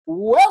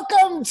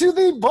Welcome to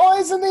the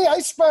Boys in the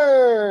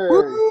Iceberg,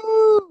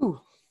 Woo!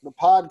 the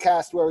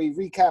podcast where we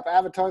recap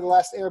Avatar: The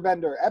Last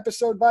Airbender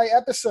episode by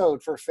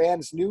episode for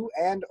fans new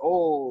and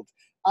old.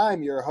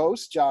 I'm your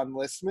host, John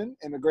Listman,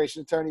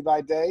 immigration attorney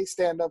by day,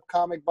 stand-up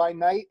comic by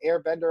night,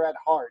 airbender at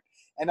heart.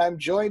 And I'm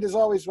joined as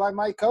always by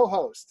my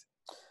co-host.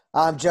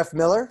 I'm Jeff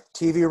Miller,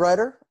 TV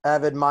writer,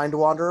 avid mind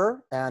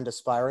wanderer, and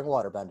aspiring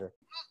waterbender.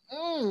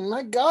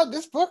 My God,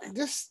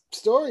 this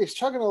story is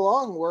chugging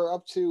along. We're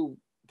up to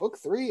Book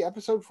 3,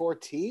 Episode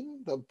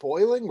 14, The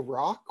Boiling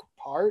Rock,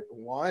 Part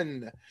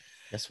 1.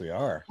 Yes, we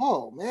are.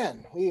 Oh,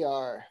 man, we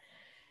are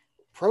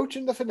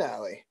approaching the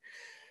finale.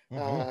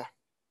 Mm-hmm.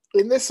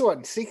 In this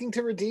one, seeking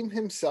to redeem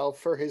himself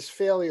for his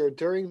failure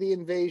during the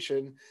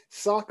invasion,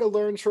 Sokka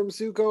learns from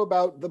Zuko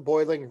about the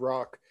Boiling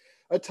Rock,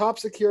 a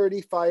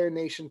top-security Fire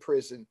Nation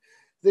prison.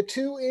 The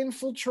two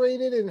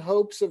infiltrated in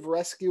hopes of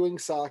rescuing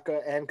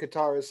Sokka and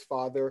Katara's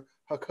father,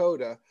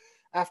 Hakoda.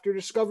 After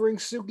discovering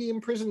Suki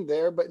imprisoned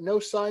there, but no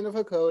sign of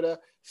Hakoda,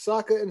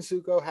 Sokka and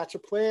Zuko hatch a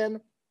plan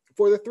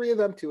for the three of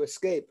them to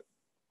escape.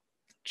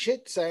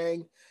 Chit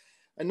Sang,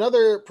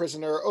 another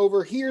prisoner,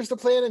 overhears the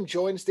plan and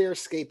joins their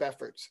escape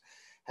efforts.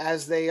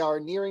 As they are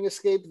nearing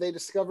escape, they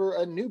discover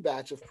a new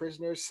batch of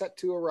prisoners set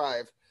to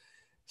arrive.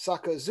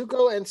 Sokka,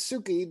 Zuko, and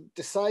Suki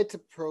decide to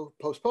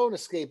postpone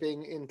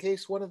escaping in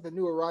case one of the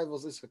new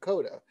arrivals is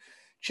Hakoda.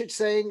 Chit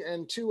Sang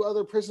and two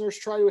other prisoners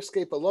try to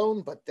escape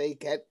alone, but they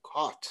get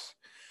caught.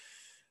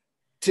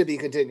 To be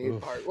continued.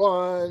 Oof. Part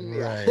 1.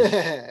 Right.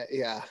 Yeah.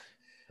 Yeah.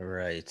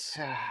 Right.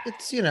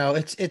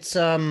 It's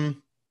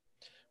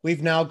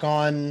we've now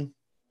gone,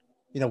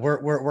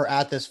 we're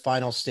at this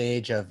final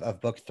stage of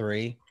book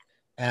 3.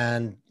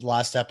 And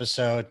last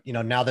episode,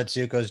 now that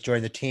Zuko's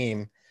joined the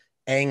team,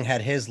 Aang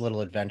had his little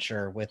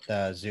adventure with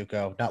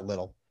Zuko, not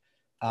little.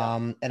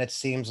 And it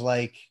seems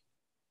like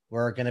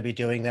we're going to be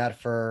doing that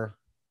for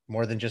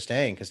more than just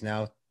Aang, because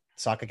now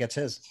Sokka gets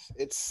his.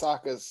 It's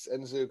Sokka's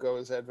and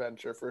Zuko's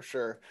adventure for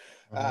sure.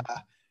 Mm-hmm.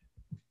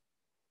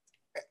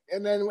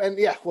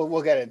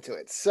 We'll get into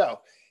it. So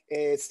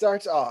it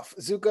starts off.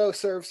 Zuko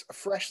serves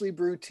freshly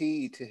brewed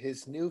tea to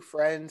his new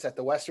friends at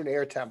the Western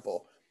Air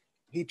Temple.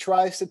 He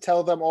tries to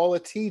tell them all a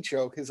tea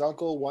joke his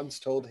uncle once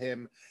told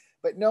him,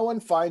 but no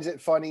one finds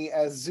it funny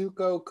as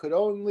Zuko could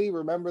only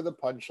remember the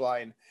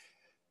punchline.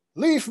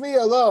 Leave me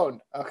alone.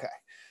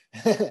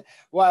 Okay.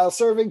 While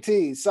serving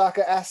tea,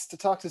 Sokka asks to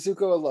talk to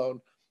Zuko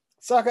alone.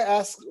 Sokka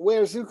asks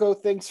where Zuko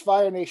thinks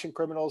Fire Nation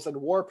criminals and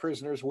war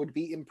prisoners would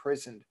be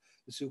imprisoned.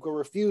 Zuko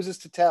refuses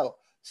to tell,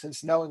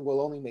 since knowing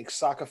will only make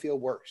Sokka feel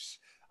worse,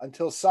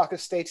 until Sokka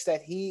states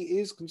that he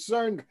is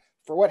concerned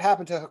for what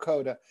happened to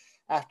Hakoda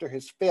after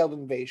his failed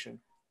invasion.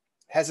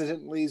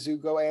 Hesitantly,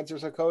 Zuko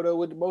answers Hakoda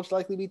would most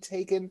likely be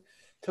taken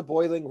to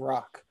Boiling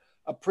Rock,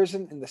 a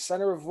prison in the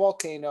center of a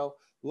volcano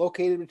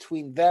located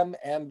between them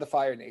and the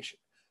Fire Nation.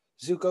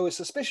 Zuko is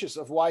suspicious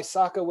of why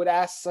Sokka would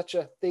ask such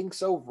a thing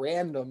so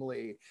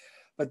randomly,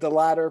 but the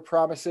latter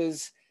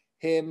promises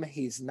him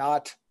he's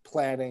not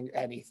planning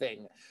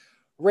anything.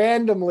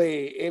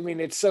 Randomly, I mean,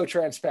 it's so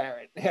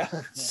transparent.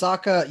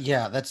 Sokka,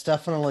 that's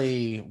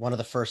definitely one of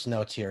the first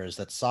notes here, is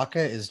that Sokka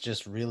is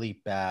just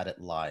really bad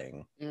at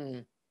lying.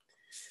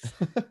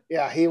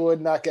 Yeah, he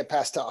would not get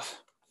passed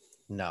off.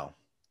 No.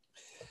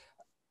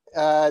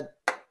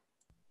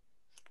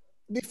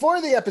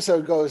 Before the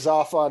episode goes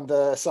off on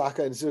the Sokka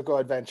and Zuko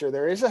adventure,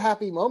 there is a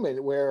happy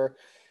moment where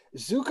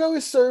Zuko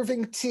is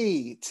serving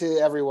tea to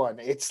everyone.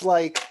 It's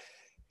like,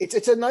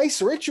 it's a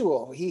nice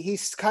ritual.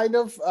 He's kind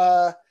of,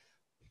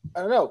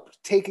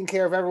 taking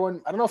care of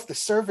everyone. I don't know if the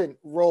servant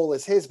role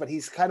is his, but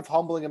he's kind of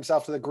humbling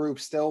himself to the group,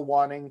 still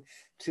wanting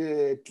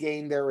to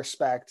gain their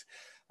respect.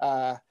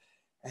 And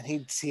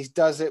he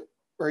does it,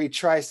 or he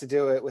tries to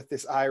do it with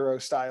this Iroh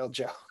style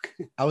joke.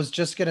 I was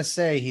just going to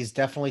say, he's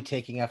definitely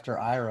taking after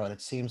Iroh. And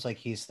it seems like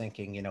he's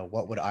thinking,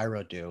 what would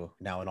Iroh do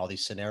now in all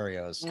these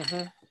scenarios?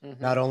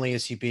 Not only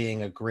is he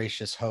being a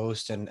gracious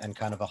host and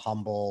kind of a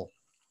humble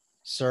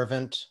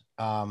servant,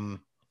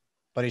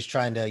 but he's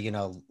trying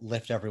to,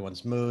 lift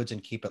everyone's moods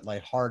and keep it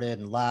lighthearted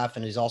and laugh.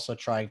 And he's also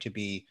trying to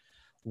be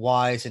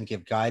wise and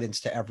give guidance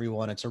to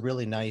everyone. It's a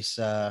really nice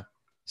side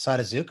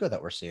of Zuko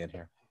that we're seeing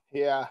here.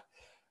 Yeah.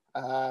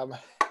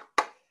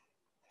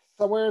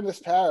 Somewhere in this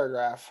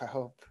paragraph, I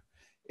hope,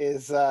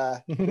 is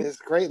this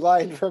great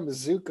line from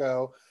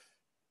Zuko.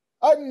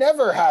 I'm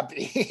never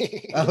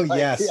happy. Oh,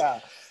 yes. Yeah.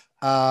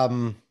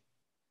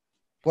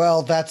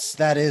 Well,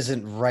 that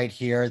isn't right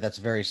here. That's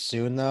very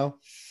soon, though.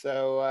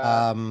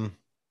 So,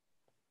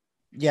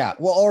 yeah.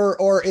 Well,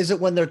 or is it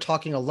when they're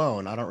talking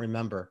alone? I don't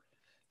remember.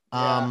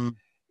 I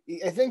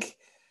think,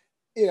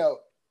 Yeah,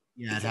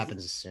 it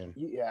happens soon.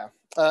 Yeah.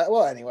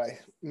 Well, anyway,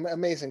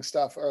 amazing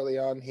stuff early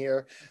on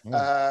here.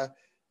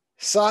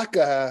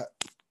 Sokka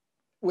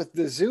with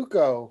the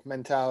Zuko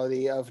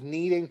mentality of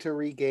needing to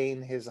regain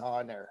his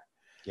honor.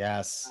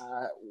 Yes.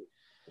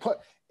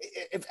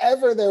 If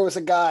ever there was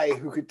a guy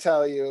who could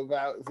tell you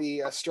about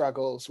the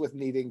struggles with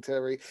needing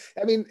to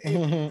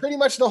pretty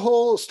much the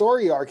whole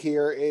story arc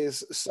here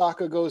is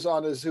Sokka goes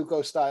on a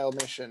Zuko style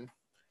mission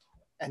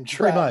and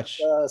drags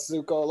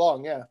Zuko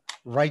along. Yeah.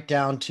 right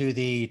down to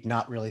the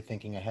not really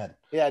thinking ahead.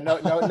 Yeah,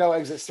 no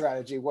exit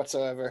strategy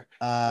whatsoever.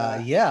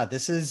 Yeah,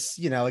 this is,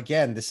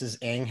 again, this is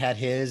Aang had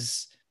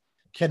his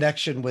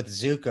connection with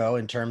Zuko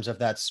in terms of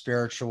that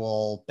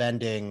spiritual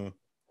bending,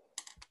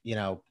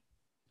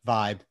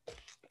 vibe.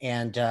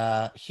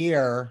 And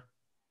here,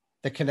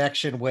 the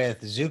connection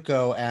with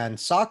Zuko and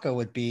Sokka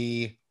would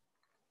be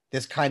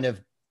this kind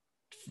of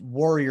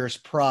warrior's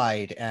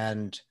pride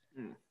and,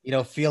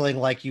 feeling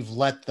like you've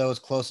let those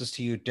closest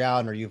to you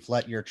down, or you've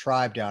let your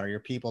tribe down or your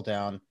people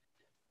down,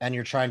 and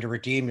you're trying to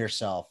redeem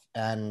yourself.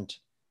 And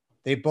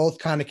they both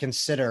kind of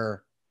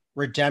consider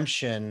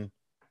redemption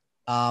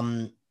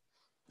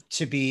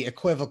to be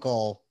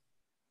equivocal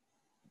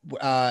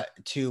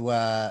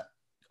to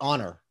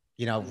honor,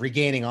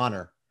 regaining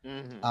honor.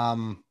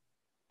 Mm-hmm.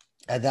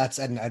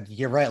 And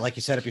you're right, like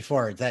you said it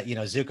before, that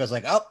Zuko's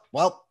like, oh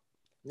well,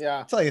 yeah,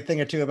 I'll tell you a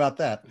thing or two about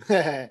that.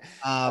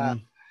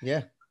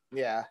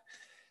 Yeah.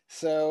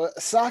 So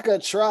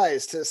Sokka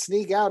tries to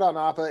sneak out on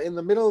Appa in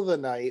the middle of the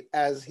night.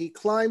 As he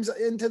climbs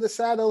into the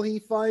saddle, he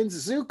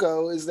finds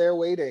Zuko is there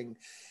waiting,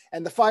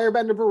 and the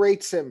firebender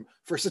berates him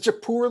for such a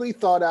poorly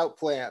thought out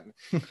plan.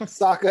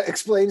 Sokka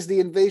explains the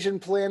invasion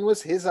plan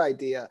was his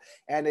idea,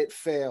 and it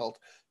failed,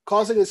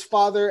 causing his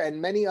father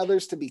and many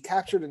others to be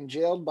captured and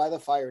jailed by the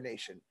Fire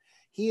Nation.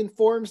 He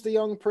informs the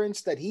young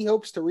prince that he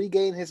hopes to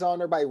regain his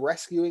honor by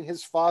rescuing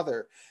his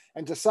father,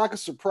 and to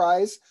Sokka's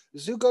surprise,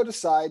 Zuko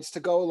decides to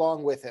go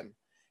along with him.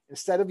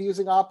 Instead of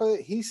using Appa,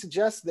 he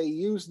suggests they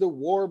use the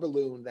war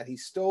balloon that he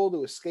stole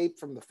to escape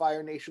from the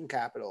Fire Nation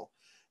capital.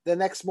 The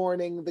next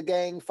morning, the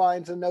gang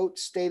finds a note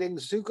stating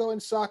Zuko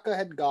and Sokka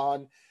had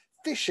gone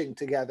fishing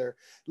together,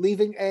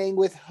 leaving Aang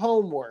with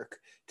homework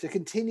to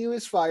continue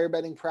his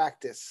firebending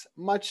practice,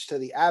 much to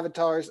the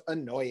Avatar's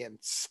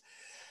annoyance.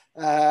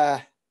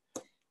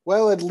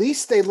 Well, at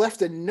least they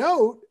left a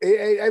note.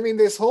 I mean,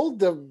 this whole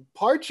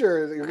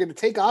departure, you're going to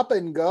take Appa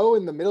and go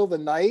in the middle of the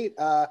night.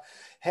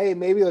 Hey,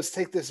 maybe let's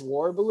take this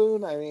war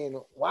balloon. I mean,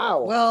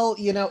 wow. Well,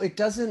 it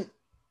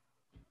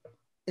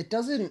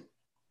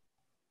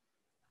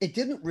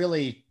didn't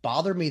really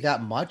bother me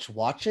that much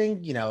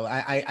watching.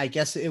 I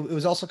guess it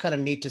was also kind of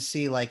neat to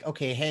see, like,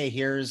 okay, hey,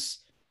 here's,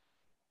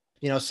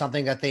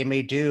 something that they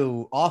may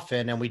do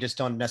often and we just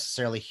don't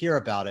necessarily hear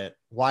about it.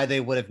 Why they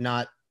would have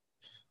not,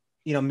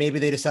 maybe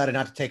they decided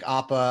not to take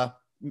Appa,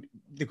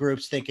 the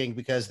group's thinking,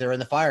 because they're in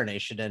the Fire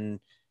Nation, and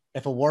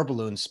if a war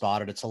balloon's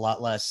spotted, it's a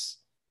lot less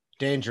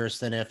dangerous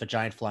than if a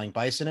giant flying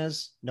bison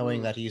is,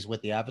 knowing that he's with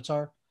the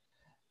Avatar.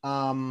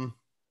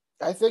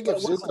 I think if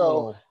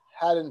Zuko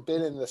hadn't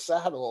been in the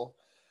saddle,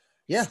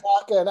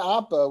 Sokka and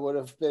Appa would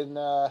have been,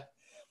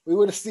 we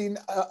would have seen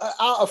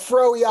a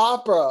froey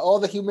Appa, all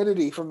the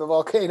humidity from the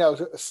volcano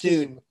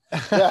steam.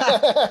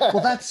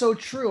 Well, that's so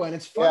true. And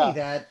it's funny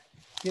that,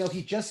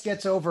 he just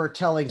gets over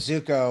telling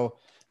Zuko,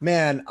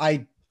 man,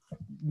 I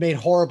made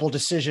horrible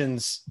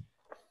decisions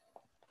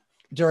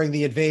during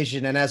the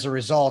invasion, and as a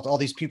result, all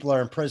these people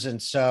are in prison.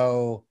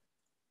 So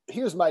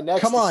here's my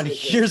next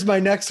here's my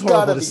next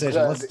horrible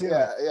decision. Let's do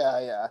it.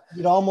 Yeah.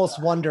 You'd almost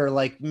wonder,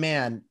 like,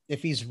 man,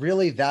 if he's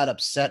really that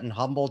upset and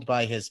humbled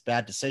by his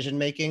bad decision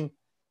making,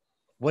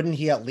 wouldn't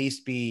he at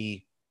least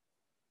be,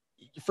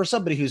 for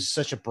somebody who's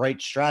such a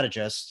bright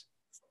strategist,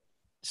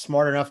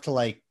 smart enough to,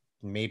 like,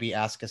 maybe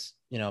ask us,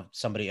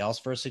 somebody else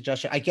for a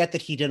suggestion? I get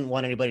that he didn't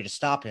want anybody to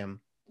stop him,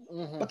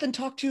 but then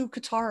talk to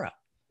Katara.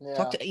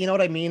 Talk to, you know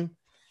what I mean?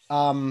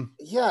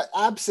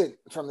 Absent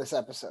from this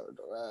episode.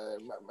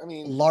 I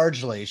mean,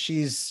 largely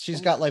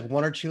she's got like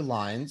one or two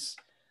lines.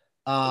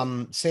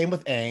 Same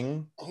with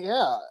Aang.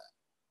 Yeah,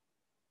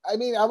 I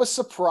mean, I was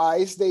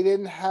surprised they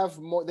didn't have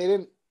more. They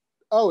didn't.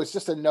 Oh, it's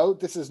just a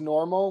note. This is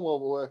normal.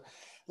 Well,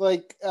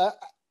 like, I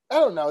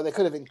don't know. They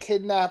could have been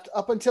kidnapped.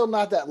 Up until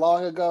not that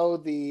long ago,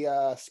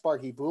 the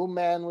Sparky Boom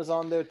Man was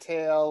on their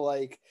tail.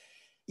 Like,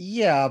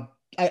 yeah,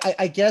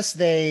 I guess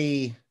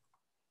they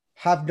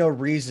have no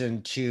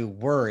reason to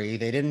worry.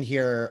 They didn't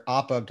hear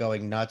Appa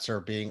going nuts or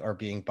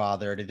being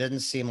bothered. It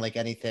didn't seem like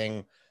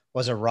anything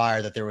was awry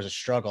or that there was a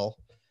struggle.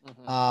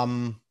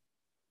 And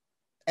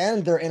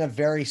they're in a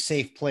very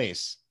safe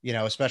place,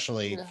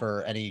 especially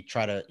for any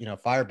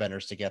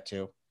firebenders to get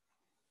to.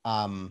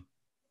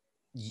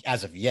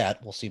 As of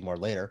yet, we'll see more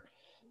later.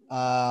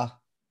 But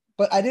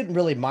I didn't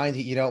really mind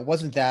it. It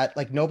wasn't that,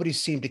 like, nobody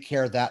seemed to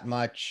care that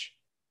much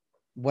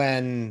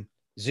when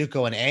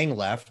Zuko and Aang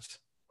left.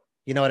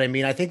 You know what I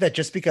mean? I think that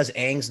just because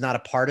Aang's not a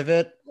part of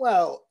it,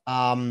 well,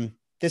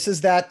 this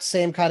is that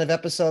same kind of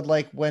episode,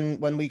 like when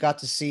we got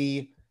to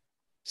see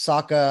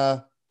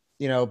Sokka,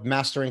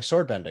 mastering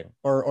sword bending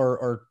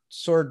or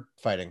sword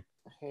fighting.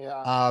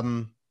 Yeah.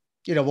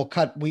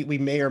 We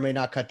may or may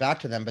not cut back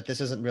to them, but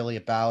this isn't really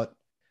about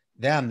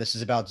them. This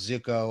is about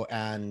Zuko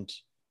and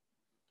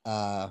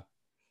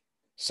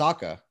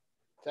Sokka.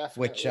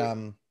 Definitely. Which,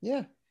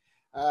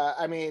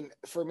 I mean,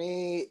 for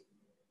me,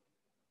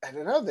 I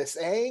don't know, this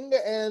Aang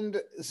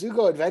and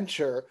Zuko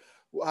adventure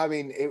I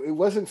mean, it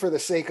wasn't for the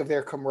sake of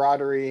their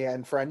camaraderie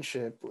and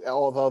friendship,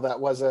 although that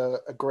was a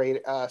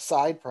great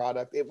side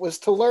product. It was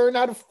to learn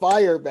how to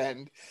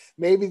firebend,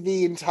 maybe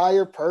the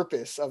entire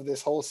purpose of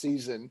this whole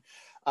season.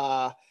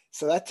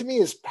 So that to me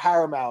is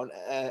paramount.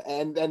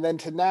 And then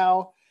to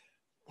now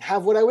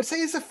have what I would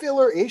say is a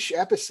filler-ish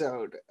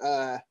episode.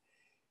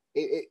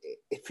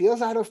 It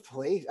feels out of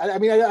place. I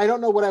mean, I don't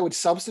know what I would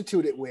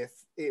substitute it with,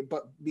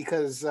 but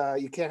because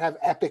you can't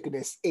have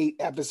epicness 8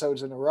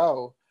 episodes in a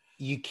row.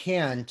 You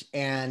can't,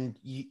 and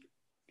you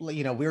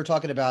know, we were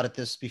talking about it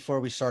this before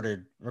we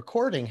started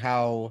recording,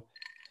 how,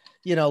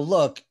 you know,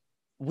 look,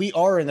 we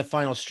are in the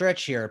final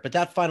stretch here, but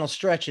that final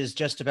stretch is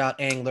just about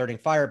Aang learning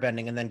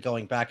firebending and then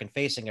going back and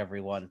facing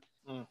everyone.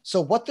 So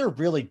what they're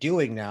really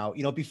doing now,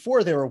 you know,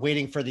 before they were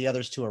waiting for the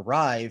others to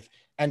arrive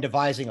and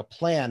devising a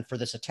plan for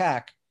this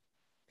attack,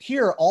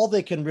 here all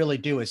they can really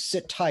do is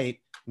sit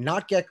tight,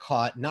 not get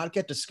caught, not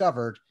get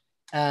discovered,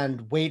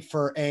 and wait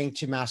for Aang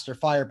to master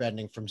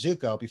firebending from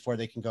Zuko before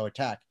they can go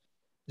attack.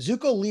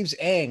 Zuko leaves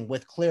Aang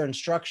with clear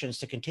instructions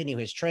to continue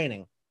his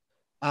training.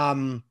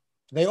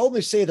 They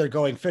only say they're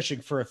going fishing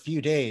for a few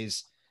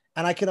days,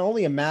 and I can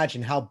only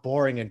imagine how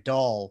boring and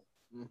dull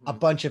a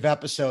bunch of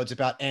episodes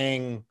about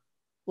Aang.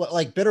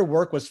 Like, Bitter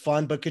Work was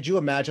fun, but could you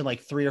imagine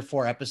like 3 or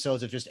 4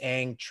 episodes of just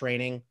Aang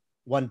training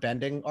one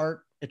bending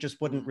art? It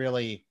just wouldn't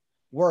really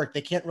work.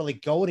 They can't really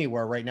go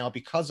anywhere right now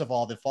because of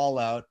all the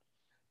fallout.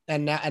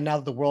 And now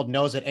that the world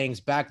knows that Aang's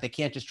back, they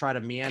can't just try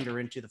to meander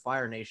into the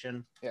Fire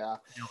Nation,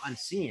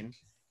 unseen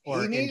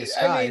or in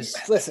disguise. I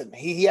mean, listen,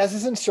 he has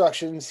his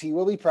instructions. He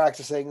will be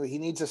practicing. He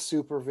needs a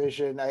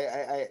supervision.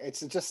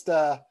 It's just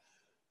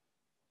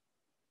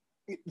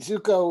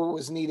Zuko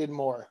was needed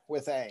more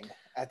with Aang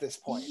at this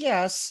point.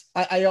 Yes,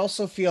 I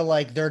also feel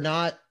like they're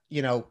not.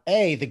 You know,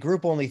 the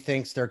group only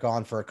thinks they're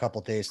gone for a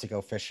couple days to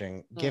go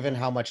fishing. Given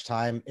how much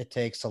time it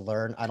takes to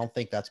learn, I don't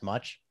think that's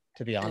much,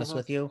 to be honest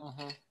with you.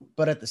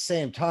 But at the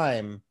same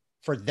time,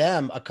 for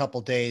them, a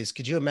couple days,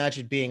 could you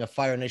imagine being a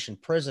Fire Nation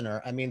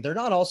prisoner? I mean, they're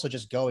not also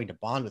just going to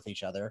bond with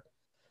each other.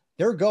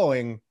 They're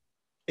going,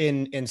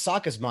 in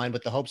Sokka's mind,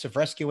 with the hopes of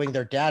rescuing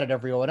their dad and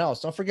everyone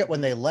else. Don't forget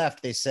when they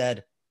left, they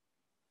said,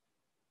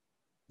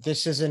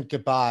 this isn't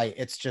goodbye.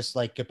 It's just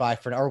like goodbye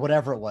for now, or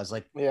whatever it was.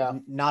 Like,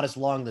 not as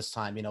long this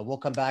time. You know, we'll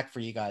come back for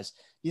you guys.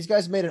 These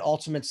guys made an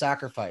ultimate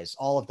sacrifice,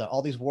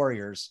 all these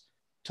warriors,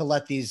 to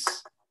let these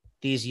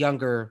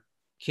younger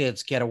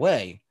kids get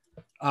away.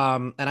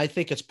 And I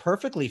think it's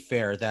perfectly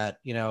fair that,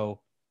 you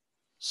know,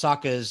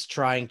 Sokka's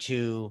trying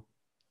to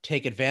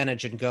take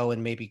advantage and go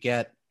and maybe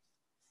get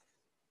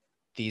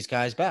these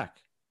guys back.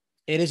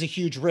 It is a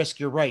huge risk.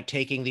 You're right.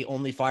 Taking the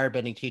only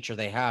firebending teacher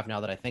they have, now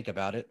that I think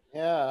about it.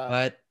 Yeah.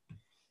 But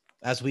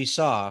as we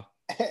saw,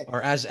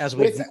 or as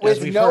we've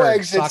no heard,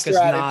 exit Sokka's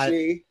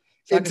strategy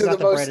not the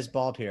brightest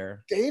bulb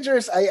here.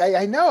 Dangerous.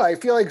 I know. I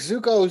feel like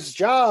Zuko's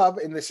job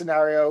in this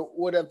scenario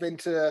would have been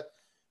to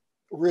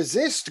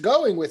resist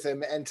going with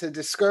him and to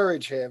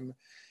discourage him.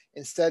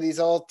 Instead, he's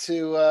all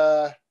too.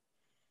 I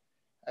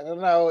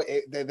don't know.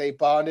 They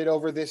bonded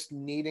over this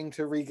needing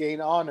to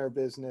regain honor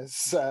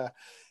business. I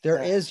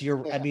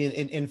mean,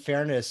 in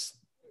fairness,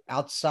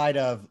 outside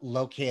of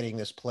locating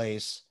this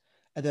place,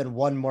 and then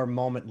one more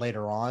moment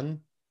later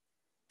on,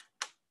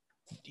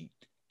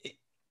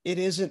 it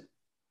isn't.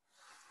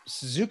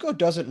 Zuko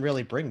doesn't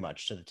really bring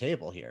much to the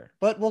table here,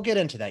 but we'll get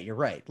into that. You're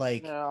right.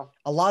 Like, a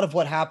lot of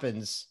what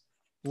happens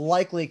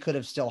likely could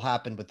have still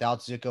happened without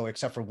Zuko,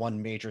 except for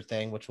one major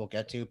thing, which we'll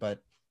get to,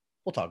 but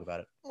we'll talk about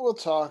it. We'll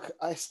talk.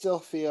 I still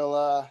feel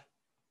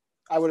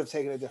I would have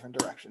taken a different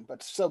direction,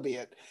 but so be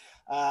it.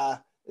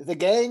 The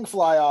gang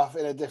fly off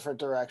in a different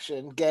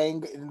direction.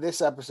 Gang in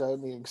this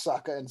episode, meaning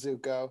Sokka and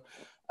Zuko.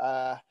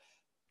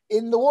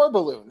 In the war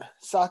balloon,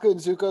 Sokka and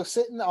Zuko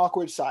sit in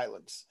awkward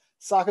silence.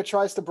 Sokka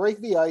tries to break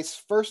the ice,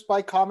 first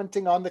by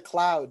commenting on the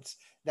clouds,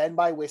 then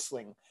by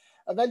whistling.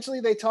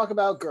 Eventually, they talk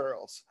about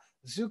girls.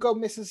 Zuko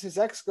misses his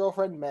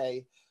ex-girlfriend,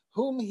 May,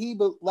 whom he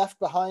left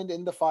behind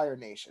in the Fire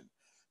Nation.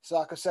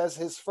 Sokka says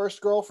his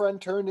first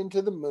girlfriend turned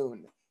into the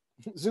moon.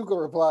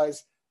 Zuko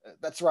replies,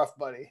 "That's rough,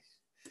 buddy."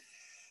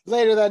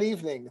 Later that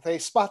evening, they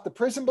spot the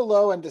prison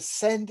below and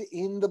descend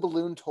in the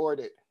balloon toward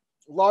it.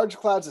 Large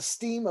clouds of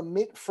steam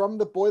emit from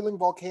the boiling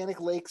volcanic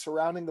lake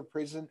surrounding the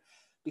prison.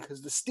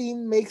 Because the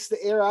steam makes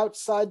the air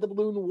outside the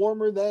balloon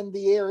warmer than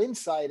the air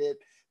inside it,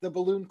 the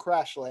balloon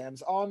crash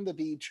lands on the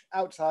beach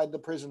outside the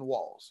prison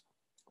walls.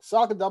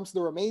 Sokka dumps the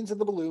remains of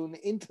the balloon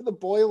into the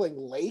boiling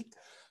lake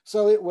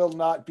so it will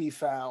not be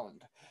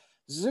found.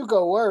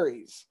 Zuko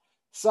worries.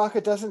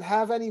 Sokka doesn't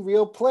have any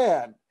real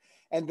plan,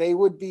 and they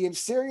would be in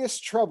serious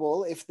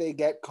trouble if they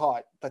get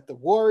caught, but the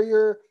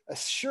warrior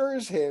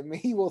assures him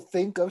he will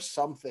think of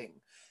something.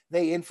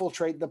 They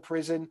infiltrate the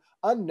prison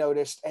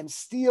unnoticed and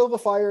steal the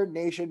Fire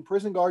Nation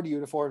prison guard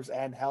uniforms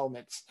and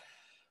helmets.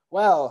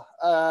 Well,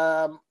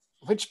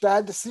 which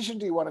bad decision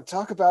do you want to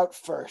talk about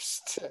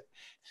first?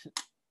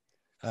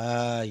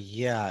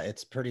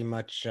 It's pretty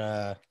much...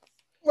 Well,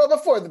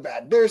 before the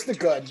bad, there's the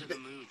good.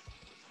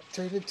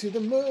 Turn it to the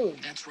moon.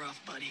 That's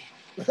rough, buddy.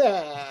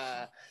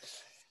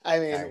 I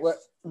mean, Nice. what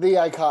the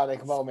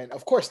iconic moment,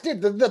 of course,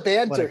 dude. The What a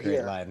banter great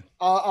here line.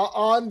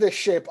 on the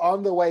ship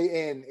on the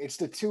way in. It's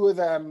the two of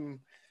them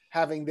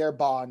having their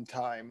bond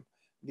time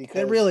It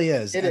because really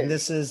is. it And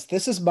is.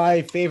 this is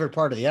my favorite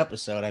part of the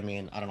episode. I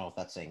mean, I don't know if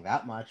that's saying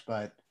that much,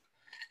 but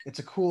it's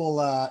a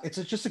cool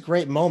just a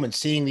great moment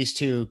seeing these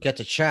two get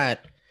to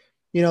chat.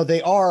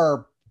 They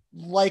are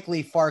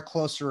likely far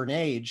closer in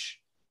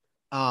age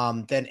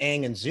than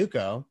Aang and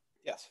Zuko.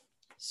 Yes.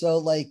 So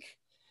like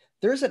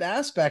there's an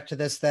aspect to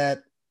this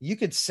that you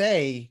could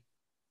say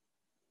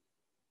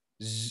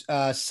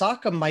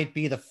Sokka might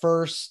be the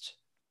first,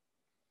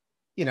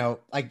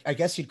 I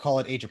guess you'd call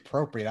it age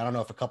appropriate. I don't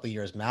know if a couple of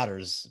years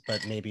matters,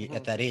 but maybe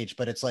at that age,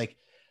 but it's like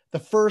the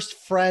first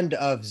friend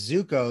of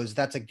Zuko's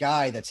that's a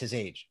guy that's his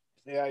age.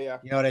 Yeah, yeah.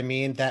 You know what I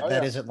mean? That Oh,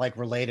 that yeah. isn't like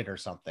related or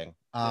something.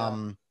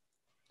 Yeah.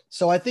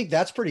 So I think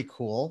that's pretty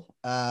cool.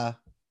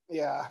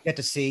 Yeah. Get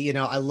to see,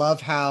 I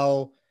love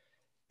how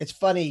it's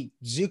funny,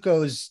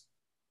 Zuko's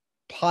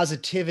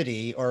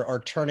positivity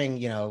or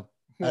turning,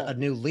 a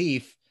new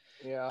leaf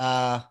Yeah.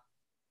 uh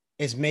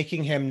is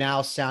making him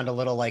now sound a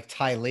little like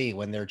Ty Lee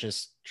when they're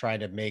just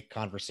trying to make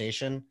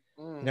conversation.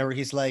 Where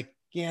he's like,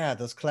 yeah,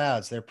 those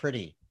clouds, they're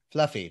pretty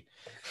fluffy.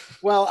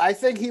 Well, I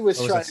think he was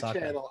Or was trying that to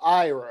Sokka? channel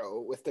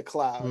Iroh with the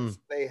clouds.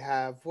 They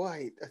have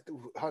white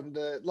on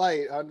the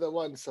light on the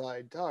one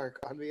side, dark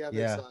on the other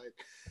Yeah. side,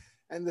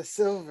 and the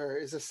silver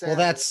is a Well,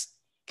 sandal.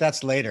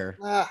 that's later.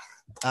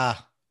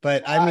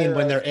 But I mean,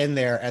 when Iroh. they're in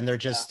there and they're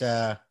just,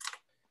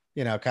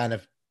 kind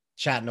of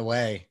chatting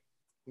away,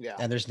 Yeah.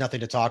 and there's nothing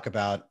to talk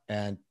about,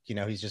 and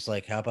he's just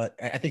like, how about?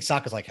 I think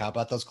Sokka's like, how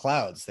about those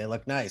clouds? They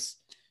look nice.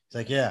 He's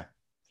like, yeah,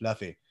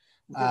 fluffy.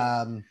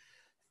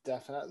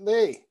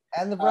 Definitely.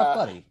 And the rough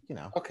buddy,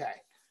 Okay.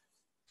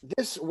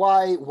 This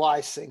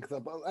why sink the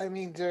balloon? I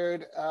mean,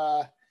 dude,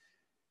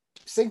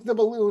 sink the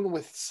balloon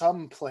with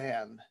some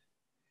plan.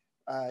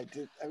 I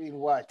mean,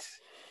 what?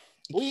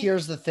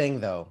 Here's the thing,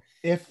 though.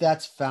 If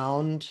that's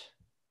found,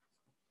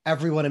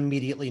 everyone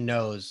immediately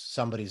knows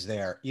somebody's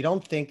there. You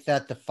don't think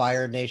that the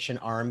Fire Nation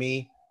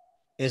army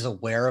is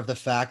aware of the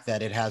fact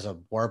that it has a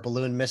war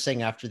balloon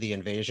missing after the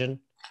invasion?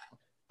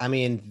 I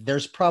mean,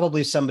 there's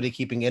probably somebody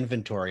keeping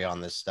inventory on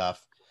this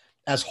stuff.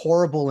 As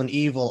horrible and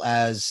evil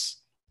as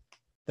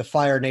the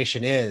Fire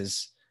Nation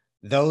is,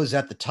 those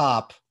at the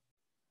top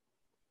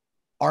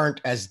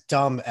aren't as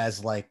dumb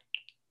as like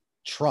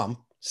Trump.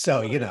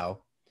 So,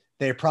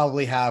 they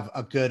probably have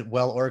a good,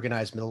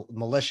 well-organized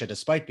militia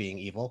despite being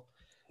evil.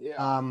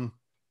 Yeah.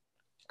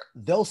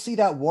 They'll see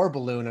that war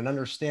balloon and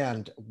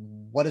understand,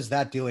 what is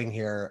that doing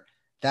here?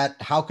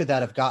 How could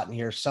that have gotten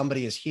here?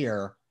 Somebody is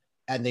here,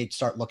 and they'd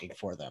start looking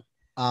for them.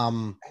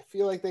 I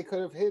feel like they could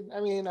have hidden. I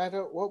mean,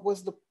 what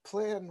was the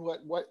plan?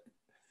 What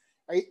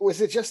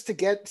was it, just to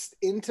get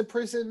into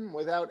prison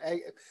without?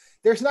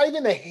 There's not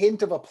even a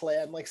hint of a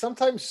plan. Like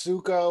sometimes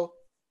Zuko,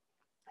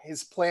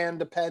 his plan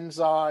depends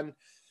on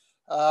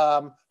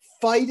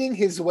fighting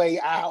his way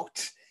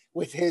out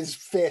with his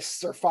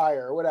fists or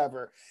fire or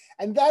whatever.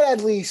 And that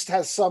at least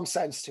has some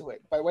sense to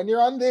it. But when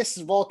you're on this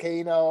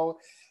volcano,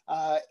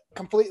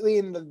 completely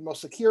in the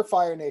most secure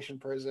Fire Nation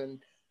prison,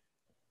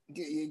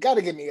 you got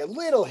to give me a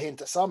little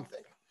hint of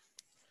something.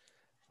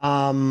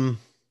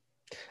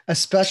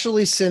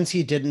 Especially since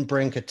he didn't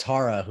bring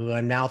Katara, who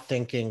I'm now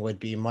thinking would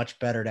be much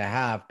better to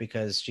have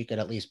because she could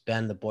at least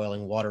bend the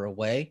boiling water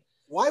away.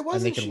 Why wasn't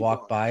and they could she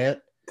walk by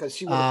it? Because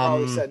she would have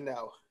probably said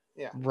no.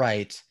 Yeah.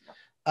 Right.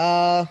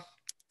 And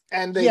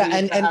they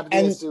have the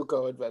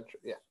Zuko adventure.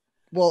 Yeah.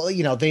 Well,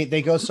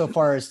 they go so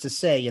far as to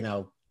say,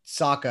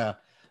 Sokka,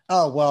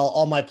 oh, well,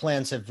 all my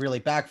plans have really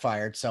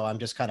backfired, so I'm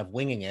just kind of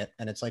winging it.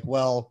 And it's like,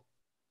 well,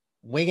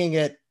 winging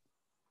it,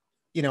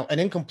 an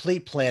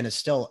incomplete plan is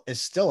still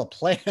a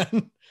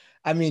plan.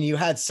 I mean, you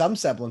had some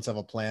semblance of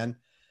a plan.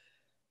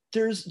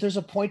 There's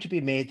a point to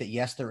be made that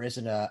yes, there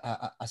isn't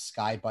a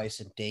Sky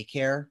Bison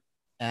daycare,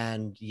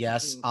 and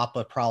yes,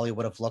 Appa probably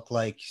would have looked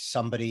like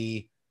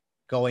somebody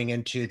going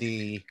into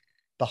the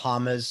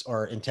Bahamas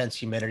or intense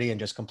humidity and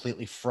just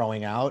completely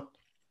throwing out.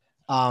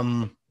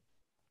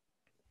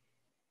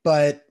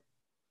 But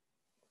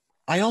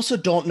I also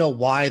don't know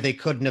why they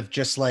couldn't have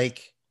just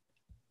like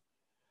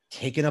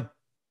taken a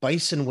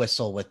bison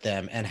whistle with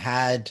them and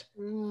had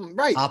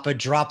Appa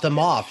drop them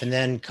off and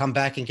then come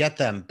back and get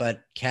them.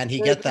 But can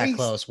he get that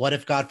close? What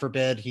if, God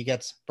forbid, he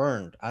gets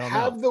burned? I don't know.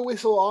 Have the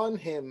whistle on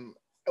him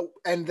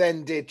and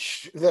then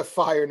ditch the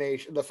Fire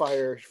Nation, the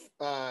fire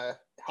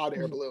hot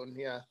air balloon.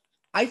 Yeah.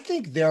 I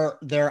think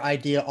their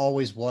idea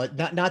always was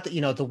not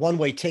that, the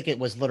one-way ticket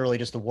was literally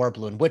just a war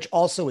balloon, which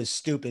also is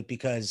stupid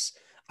because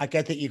I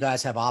get that you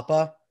guys have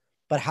Appa,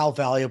 but how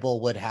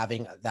valuable would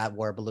having that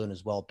war balloon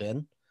as well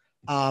been?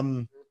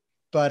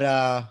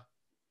 But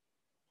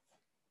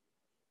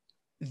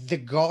the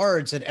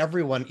guards and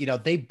everyone,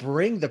 they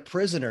bring the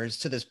prisoners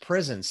to this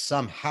prison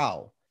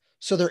somehow.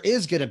 So there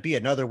is going to be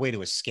another way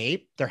to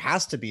escape. There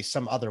has to be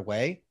some other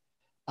way.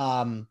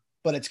 But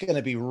it's going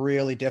to be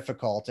really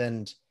difficult.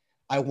 And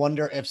I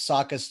wonder if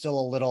Sokka's still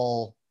a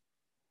little,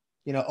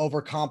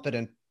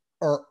 overconfident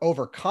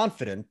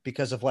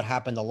because of what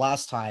happened the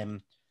last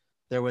time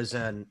there was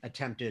an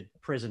attempted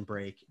prison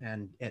break,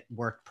 and it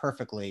worked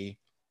perfectly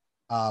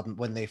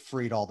when they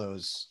freed all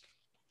those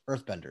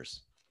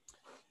earthbenders.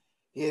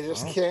 You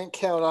just can't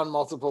count on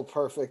multiple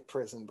perfect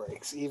prison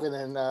breaks, even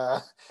in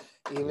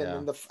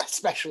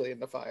especially in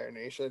the Fire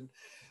Nation.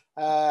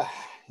 Well,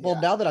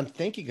 now that I'm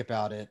thinking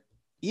about it,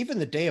 even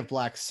the Day of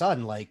Black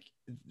Sun, like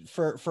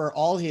for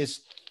all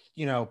his,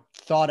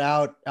 thought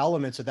out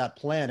elements of that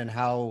plan and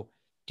how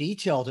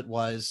detailed it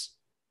was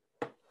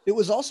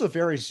also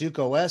very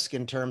Zuko-esque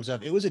in terms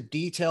of it was a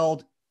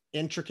detailed,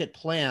 intricate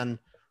plan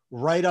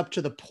right up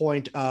to the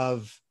point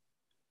of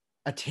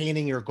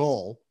attaining your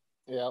goal.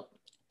 Yep.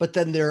 But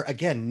then there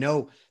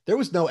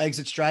was no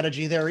exit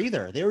strategy there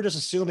either. They were just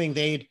assuming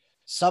they'd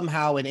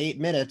somehow in 8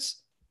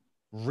 minutes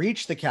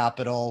reach the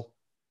capital,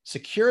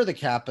 secure the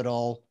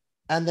capital,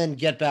 and then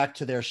get back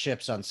to their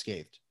ships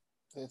unscathed,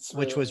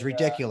 which was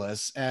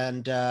ridiculous.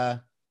 And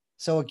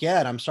so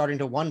again, I'm starting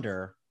to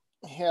wonder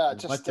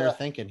what they're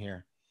thinking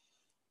here.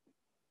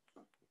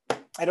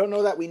 I don't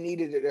know that we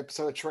needed an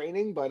episode of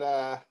training, but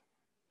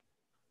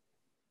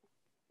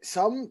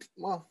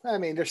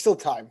there's still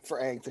time for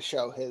Aang to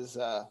show his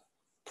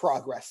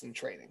progress in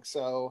training.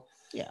 So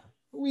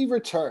we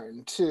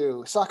return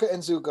to Sokka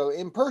and Zuko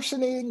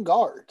impersonating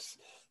guards.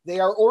 They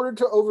are ordered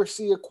to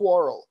oversee a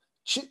quarrel.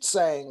 Chit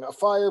Sang, a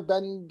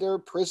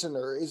firebender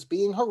prisoner, is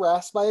being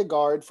harassed by a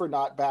guard for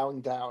not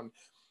bowing down.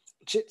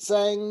 Chit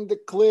Sang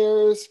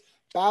declares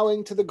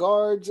bowing to the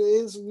guards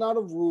is not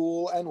a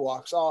rule and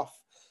walks off.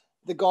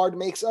 The guard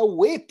makes a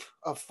whip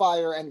of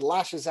fire and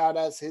lashes out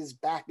as his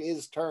back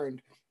is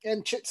turned,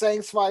 and Chit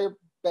Sang's fire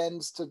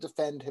bends to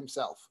defend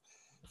himself.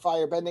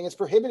 Firebending is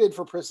prohibited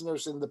for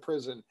prisoners in the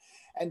prison,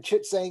 and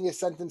Chit Sang is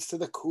sentenced to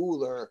the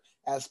cooler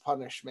as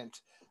punishment.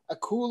 A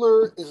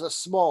cooler is a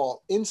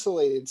small,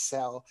 insulated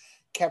cell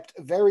kept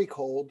very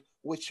cold,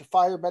 which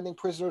firebending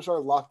prisoners are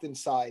locked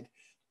inside.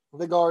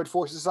 The guard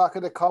forces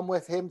Sokka to come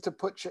with him to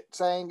put Chit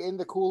Sang in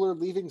the cooler,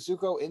 leaving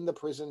Zuko in the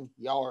prison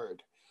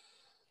yard.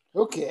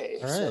 Okay,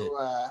 right.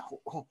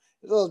 So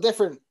it's a little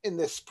different in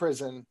this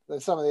prison than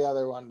some of the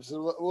other ones. A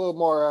little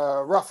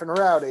more rough and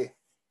rowdy.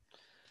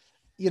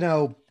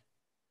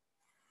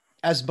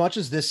 As much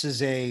as this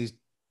is a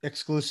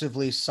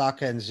exclusively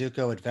Sokka and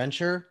Zuko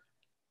adventure,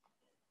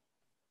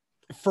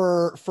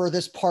 for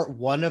this part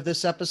 1 of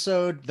this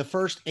episode, the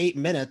first 8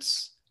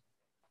 minutes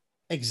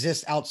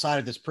exist outside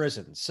of this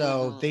prison.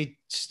 So they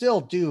still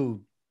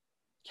do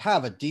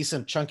have a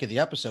decent chunk of the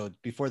episode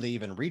before they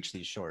even reach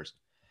these shores.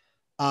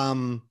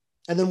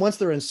 And then once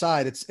they're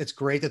inside, it's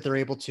great that they're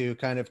able to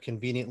kind of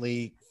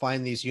conveniently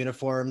find these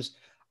uniforms.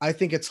 I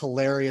think it's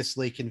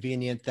hilariously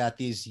convenient that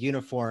these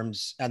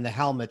uniforms and the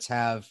helmets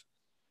have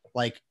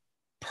like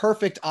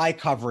perfect eye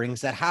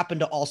coverings that happen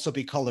to also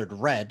be colored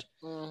red.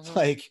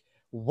 Like,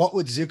 what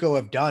would Zuko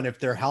have done if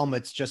their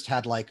helmets just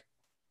had like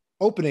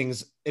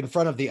openings in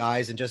front of the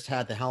eyes and just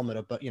had the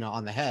helmet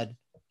on the head?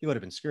 He would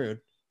have been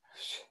screwed.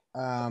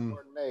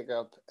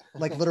 Makeup.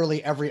 Like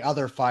literally every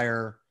other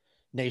Fire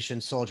Nation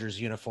soldier's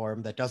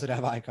uniform that doesn't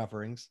have eye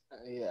coverings.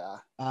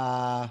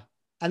 And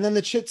then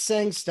the Chit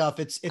Sang stuff,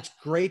 it's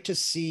great to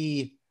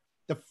see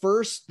the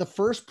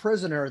first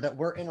prisoner that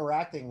we're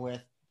interacting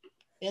with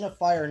in a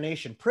Fire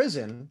Nation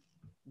prison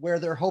where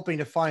they're hoping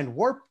to find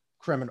war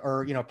criminal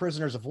or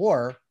prisoners of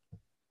war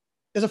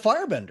is a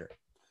firebender,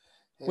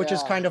 which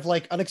is kind of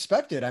like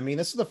unexpected. I mean,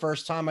 this is the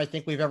first time I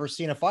think we've ever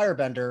seen a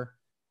firebender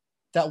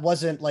that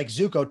wasn't like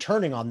Zuko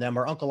turning on them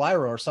or Uncle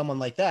Iroh or someone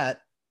like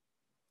that.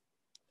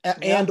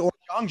 And or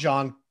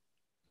Zhang,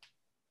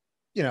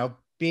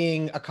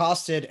 being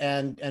accosted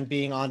and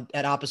being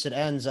at opposite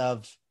ends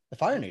of the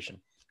Fire Nation.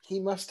 He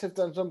must have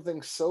done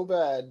something so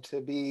bad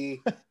to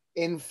be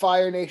in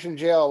Fire Nation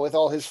jail with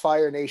all his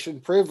Fire Nation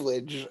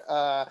privilege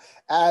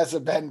as a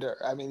bender.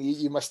 I mean,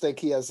 you must think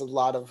he has a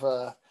lot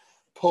of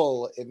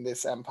pull in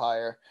this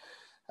empire.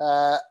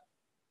 I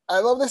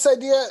love this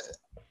idea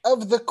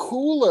of the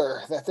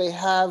cooler, that they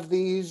have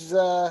these,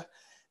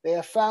 they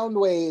have found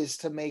ways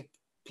to make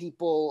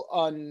people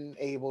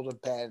unable to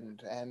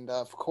bend, and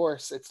of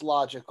course it's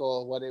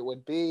logical what it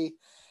would be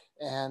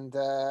and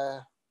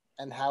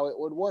how it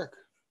would work.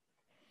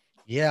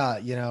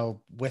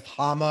 With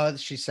Hama,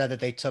 she said that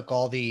they took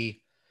all the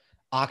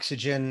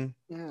oxygen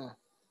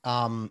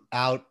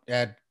out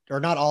or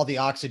not all the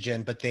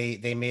oxygen, but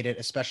they made it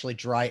especially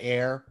dry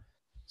air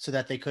so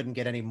that they couldn't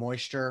get any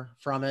moisture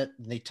from it,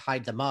 and they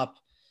tied them up.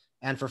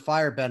 And for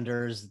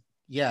firebenders,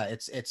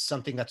 it's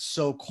something that's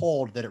so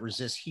cold that it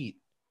resists heat.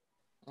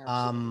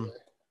 Absolutely.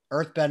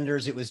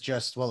 Earthbenders, it was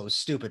just, it was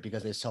stupid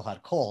because they still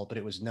had coal, but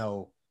it was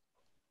no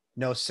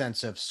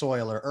sense of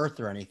soil or earth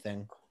or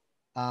anything.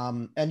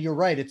 And you're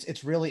right,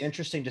 it's really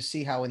interesting to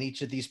see how in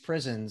each of these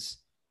prisons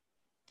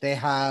they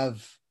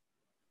have,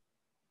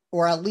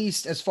 or at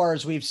least as far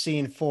as we've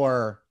seen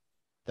for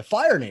the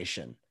Fire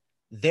Nation,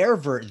 their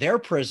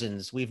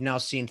prisons, we've now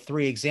seen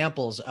 3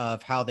 examples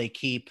of how they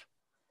keep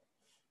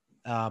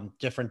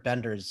different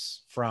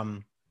benders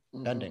from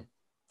bending.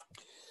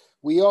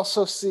 We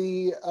also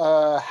see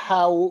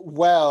how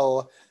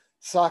well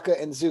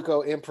Sokka and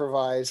Zuko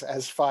improvise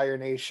as Fire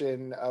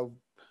Nation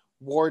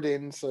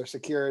wardens or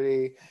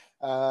security.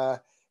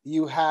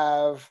 You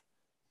have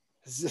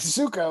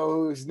Zuko,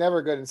 who's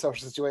never good in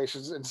social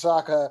situations, and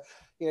Sokka,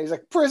 he's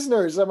like,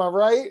 prisoners, am I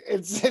right?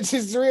 It's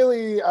just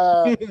really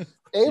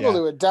able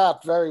to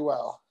adapt very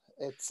well.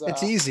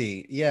 It's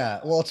easy.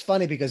 Yeah. Well, it's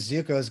funny because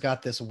Zuko's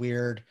got this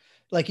weird,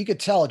 like you could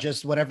tell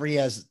just whenever he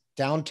has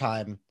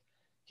downtime,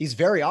 he's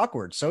very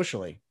awkward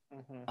socially.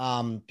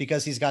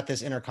 Because he's got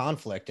this inner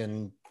conflict,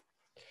 and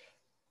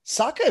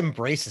Sokka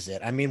embraces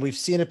it. I mean, we've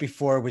seen it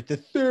before with the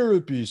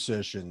therapy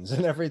sessions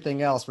and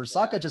everything else, where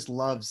Sokka just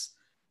loves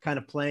kind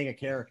of playing a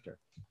character.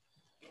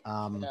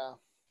 And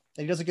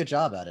he does a good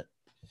job at it.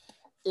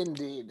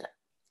 Indeed.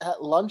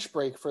 At lunch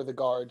break for the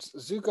guards,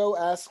 Zuko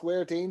asks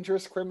where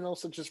dangerous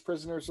criminals such as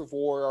prisoners of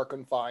war are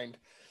confined.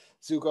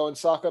 Zuko and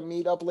Sokka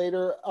meet up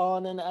later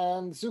on,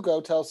 and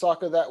Zuko tells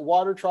Sokka that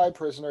Water Tribe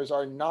prisoners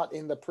are not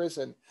in the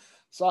prison.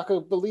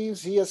 Sokka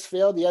believes he has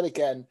failed yet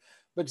again,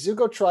 but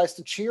Zuko tries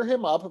to cheer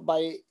him up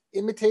by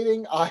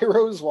imitating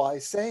Iroh's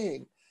wise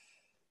saying.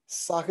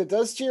 Sokka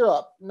does cheer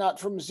up, not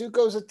from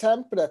Zuko's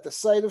attempt, but at the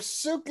sight of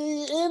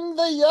Suki in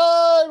the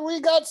yard.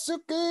 We got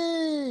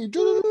Suki!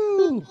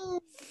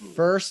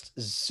 First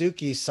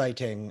Suki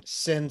sighting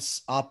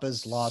since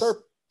Appa's lost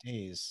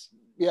days.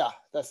 Yeah,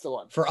 that's the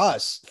one. For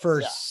us.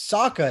 For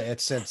Sokka,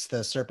 it's since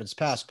the Serpent's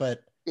Pass,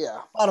 but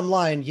bottom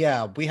line,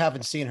 we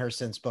haven't seen her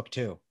since book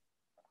 2.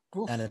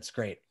 Oof. And it's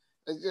great.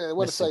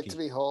 What a sight to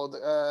behold.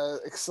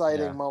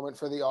 Exciting moment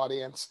for the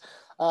audience.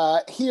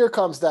 Here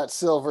comes that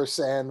silver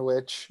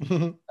sandwich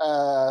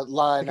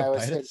line I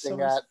was hinting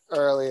at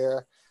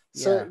earlier.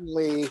 Yeah.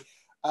 Certainly,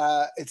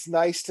 it's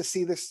nice to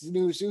see this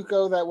new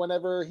Zuko that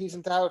whenever he's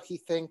in doubt, he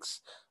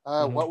thinks,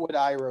 what would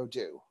Iroh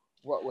do?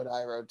 What would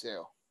Iroh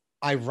do?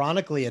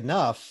 Ironically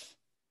enough,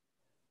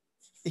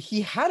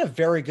 he had a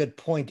very good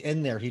point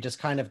in there. He just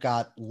kind of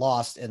got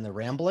lost in the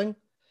rambling,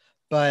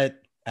 but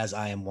as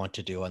I am wont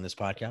to do on this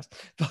podcast,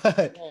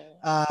 but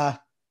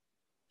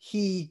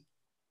he,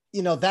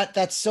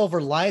 that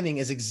silver lining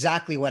is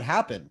exactly what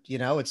happened.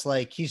 It's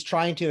like he's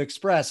trying to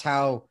express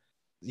how,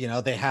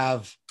 they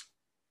have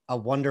a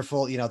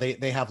wonderful,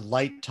 they have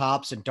light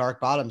tops and dark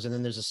bottoms, and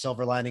then there's a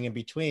silver lining in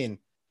between.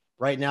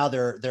 Right now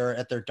they're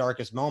at their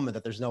darkest moment,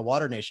 that there's no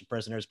Water Nation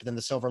prisoners, but then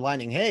the silver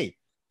lining, hey,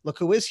 look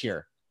who is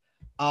here.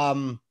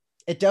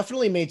 It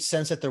definitely made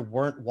sense that there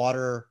weren't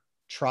Water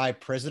Tribe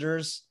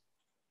prisoners.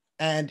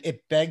 And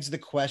it begs the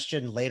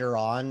question later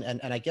on,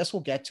 and I guess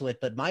we'll get to it,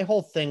 but my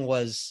whole thing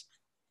was,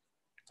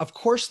 of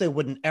course they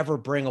wouldn't ever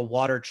bring a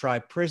Water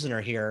Tribe prisoner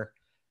here.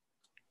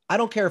 I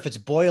don't care if it's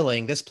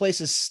boiling. This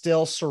place is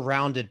still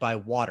surrounded by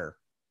water.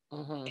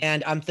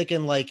 And I'm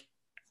thinking like,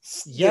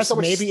 yes,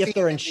 maybe if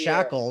they're in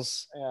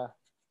shackles,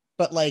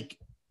 but like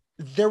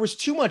there was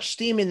too much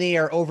steam in the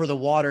air over the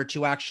water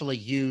to actually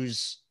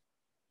use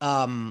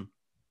firebending,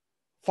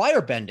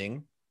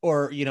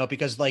 or,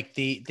 because like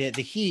the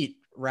heat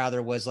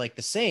rather was like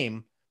the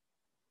same,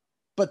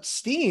 but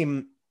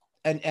steam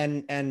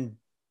and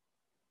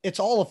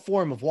it's all a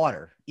form of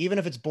water. Even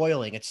if it's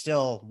boiling, it's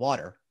still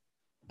water.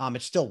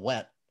 It's still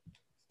wet.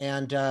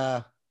 And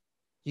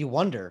you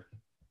wonder,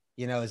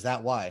 is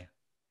that why?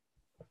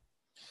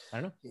 I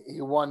don't know.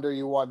 You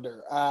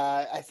wonder.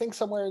 I think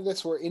somewhere in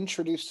this we're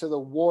introduced to the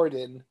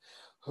warden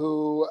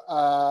who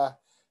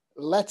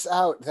lets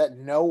out that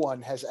no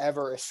one has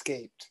ever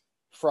escaped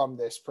from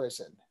this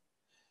prison.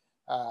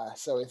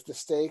 So if the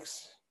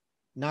stakes...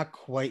 Not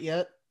quite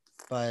yet,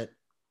 but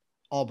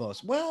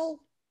almost. Well,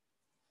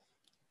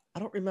 I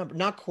don't remember.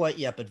 Not quite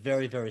yet, but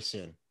very, very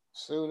soon.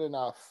 Soon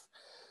enough.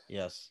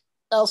 Yes.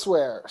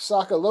 Elsewhere,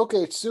 Sokka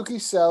locates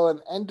Suki's cell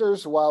and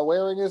enters while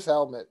wearing his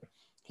helmet.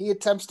 He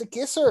attempts to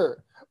kiss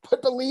her,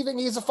 but believing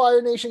he's a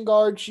Fire Nation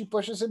guard, she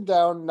pushes him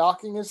down,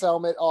 knocking his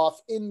helmet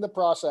off in the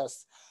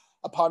process.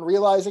 Upon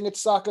realizing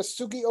it's Sokka,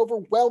 Suki,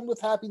 overwhelmed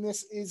with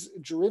happiness, is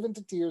driven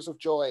to tears of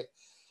joy.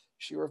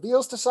 She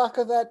reveals to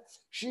Sokka that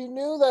she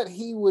knew that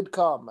he would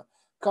come,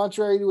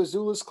 contrary to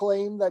Azula's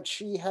claim that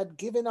she had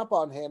given up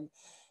on him,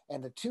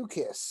 and the two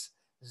kiss.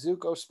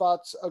 Zuko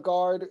spots a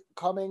guard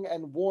coming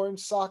and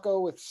warns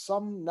Sokka with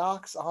some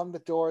knocks on the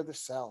door of the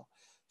cell.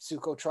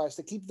 Zuko tries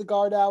to keep the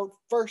guard out,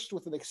 first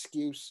with an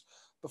excuse,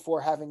 before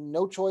having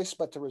no choice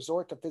but to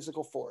resort to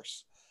physical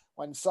force.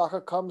 When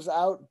Sokka comes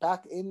out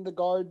back in the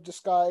guard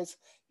disguise,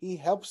 he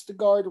helps the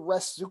guard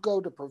arrest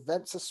Zuko to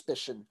prevent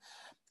suspicion,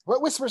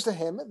 but whispers to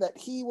him that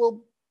he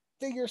will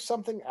figure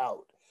something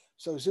out.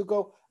 So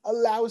Zuko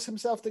allows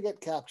himself to get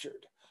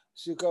captured.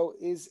 Zuko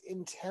is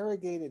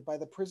interrogated by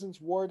the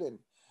prison's warden,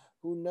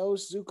 who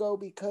knows Zuko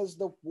because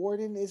the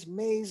warden is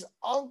May's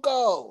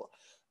uncle.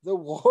 The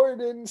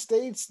warden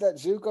states that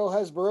Zuko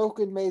has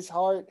broken May's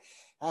heart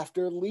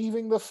after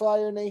leaving the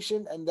Fire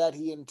Nation, and that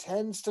he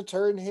intends to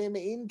turn him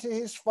into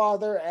his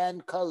father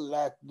and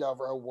collect the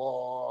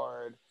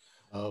reward.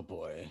 Oh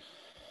boy.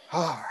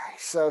 All right,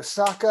 so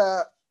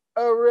Sokka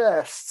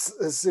arrests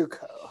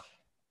Zuko.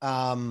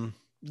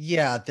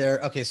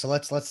 Okay, so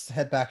let's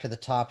head back to the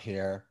top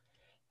here.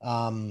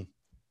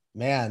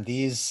 Man,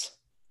 these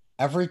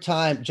Every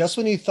time, just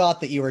when you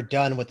thought that you were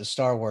done with the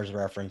Star Wars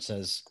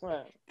references,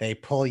 Right. they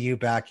pull you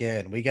back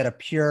in. We get a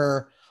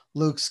pure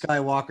Luke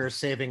Skywalker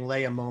saving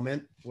Leia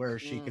moment where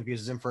she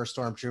confuses him for a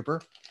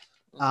stormtrooper.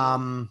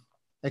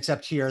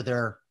 Except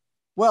here,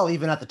 well,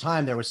 even at the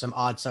time, there was some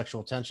odd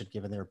sexual tension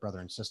given they were brother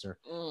and sister.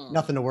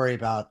 Nothing to worry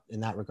about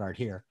in that regard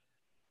here.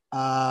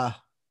 It's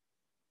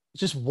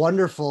just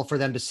wonderful for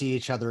them to see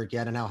each other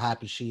again and how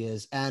happy she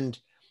is. And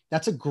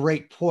that's a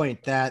great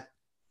point that,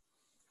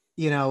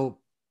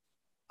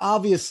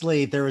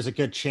 obviously there was a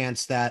good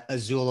chance that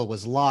Azula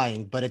was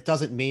lying, but it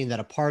doesn't mean that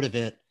a part of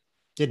it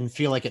didn't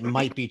feel like it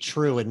might be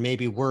true and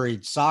maybe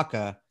worried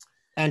Sokka.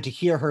 And to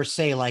hear her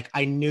say, like,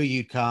 I knew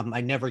you'd come,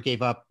 I never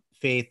gave up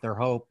faith or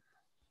hope,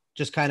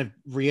 just kind of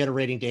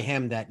reiterating to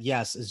him that,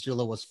 yes,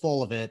 Azula was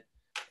full of it.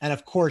 And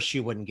of course she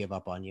wouldn't give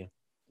up on you.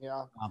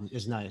 Yeah.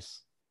 Is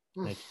nice.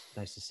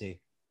 Nice to see.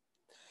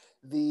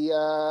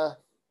 The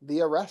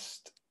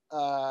arrest.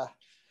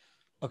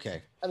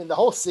 Okay. I mean, the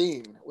whole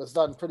scene was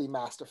done pretty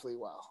masterfully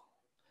well.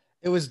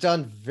 It was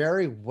done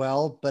very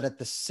well, but at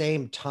the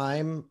same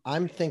time,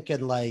 I'm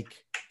thinking, like,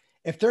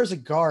 if there's a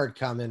guard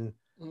coming,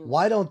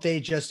 why don't they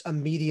just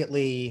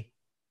immediately,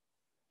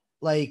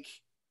 like,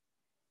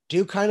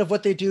 do kind of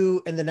what they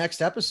do in the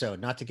next episode?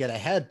 Not to get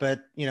ahead,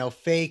 but,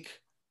 fake,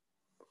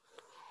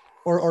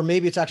 or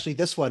maybe it's actually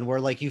this one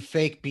where, like, you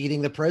fake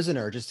beating the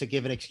prisoner just to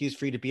give an excuse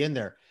for you to be in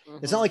there.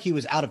 It's not like he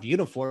was out of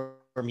uniform.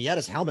 He had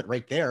his helmet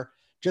right there.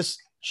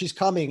 Just, she's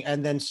coming,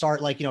 and then start,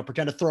 like,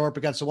 pretend to throw her up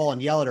against the wall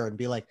and yell at her and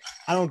be like,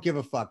 I don't give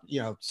a fuck,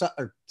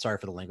 sorry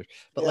for the language,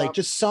 but like,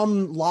 just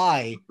some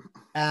lie.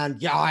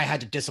 And I had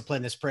to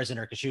discipline this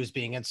prisoner because she was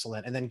being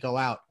insolent, and then go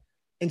out,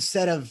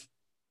 instead of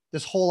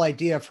this whole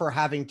idea of her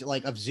having to,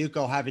 like, of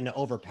Zuko having to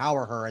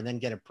overpower her and then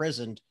get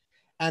imprisoned.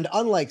 And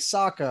unlike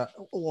Sokka,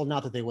 well,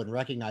 not that they wouldn't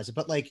recognize it,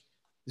 but, like,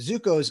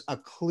 Zuko's a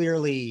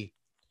clearly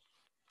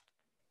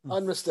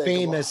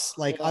famous,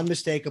 like,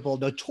 unmistakable,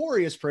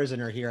 notorious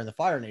prisoner here in the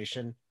Fire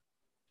Nation.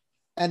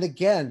 And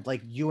again,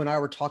 like you and I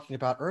were talking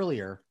about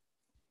earlier,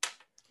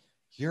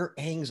 your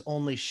Aang's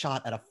only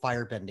shot at a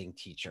firebending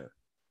teacher.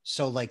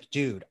 So, like,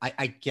 dude,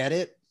 I get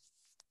it,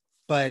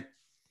 but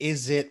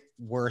is it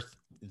worth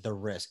the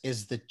risk?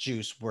 Is the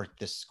juice worth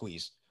this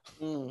squeeze?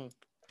 I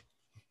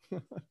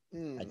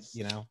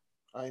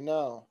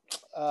know.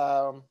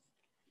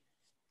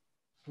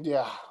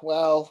 Yeah,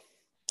 well,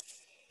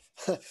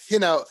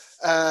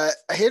 I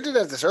hinted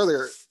at this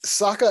earlier.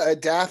 Sokka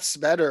adapts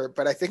better,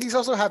 but I think he's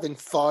also having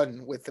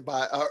fun with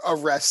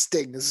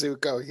arresting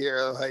Zuko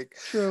here. Like,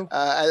 true.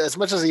 As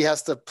much as he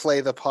has to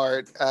play the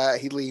part,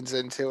 he leans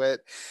into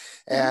it.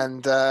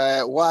 And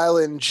while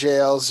in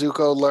jail,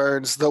 Zuko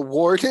learns the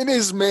warden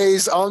is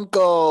May's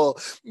uncle.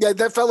 Yeah,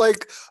 that felt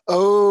like,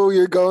 oh,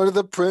 you're going to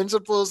the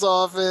principal's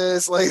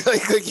office. Like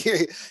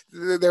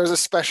there was a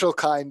special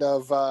kind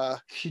of.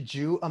 Could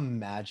you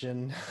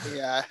imagine?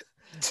 Yeah.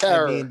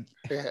 Terror. I mean,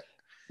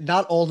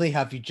 not only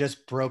have you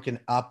just broken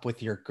up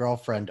with your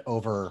girlfriend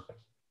over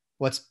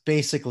what's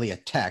basically a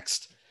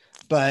text,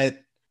 but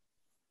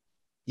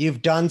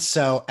you've done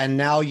so, and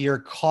now you're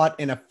caught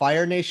in a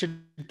Fire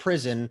Nation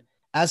prison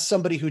as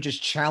somebody who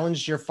just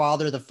challenged your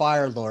father, the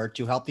Fire Lord,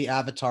 to help the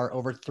Avatar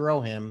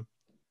overthrow him.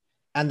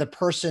 And the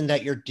person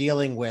that you're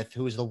dealing with,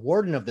 who is the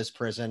warden of this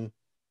prison,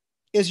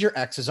 is your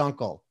ex's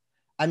uncle.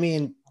 I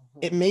mean,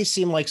 it may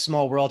seem like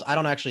small world. I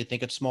don't actually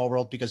think it's small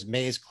world, because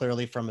May is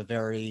clearly from a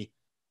very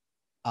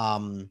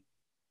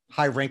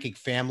high-ranking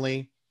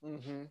family.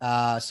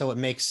 So it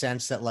makes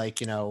sense that, like,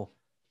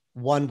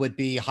 one would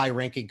be a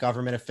high-ranking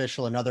government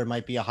official, another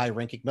might be a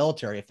high-ranking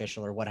military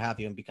official or what have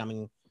you, and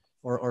becoming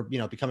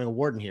a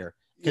warden here.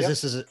 Because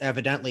this is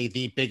evidently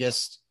the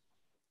biggest,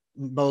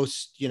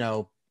 most,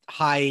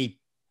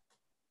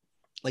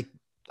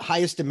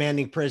 highest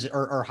demanding prison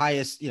or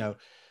highest,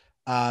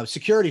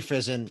 security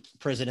prison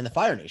in the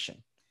Fire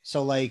Nation.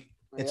 So, like,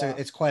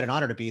 it's quite an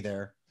honor to be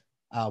there,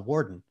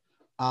 warden.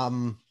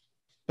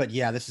 But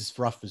yeah, this is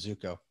rough for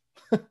Zuko.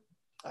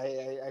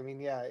 I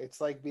mean, yeah,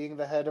 it's like being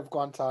the head of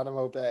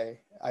Guantanamo Bay.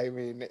 I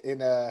mean,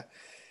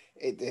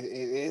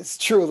 it's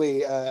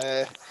truly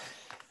a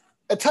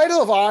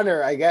title of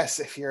honor, I guess,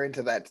 if you're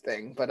into that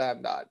thing, but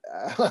I'm not.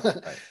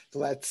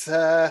 Let's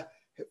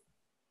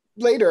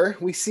later,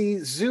 we see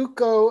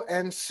Zuko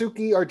and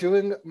Suki are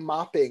doing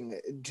mopping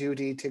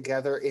duty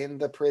together in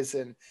the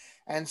prison,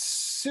 and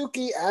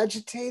Suki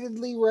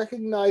agitatedly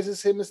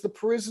recognizes him as the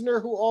prisoner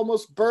who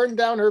almost burned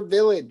down her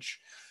village.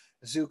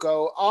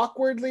 Zuko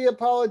awkwardly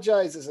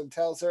apologizes and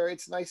tells her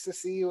it's nice to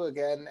see you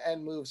again,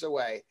 and moves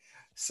away.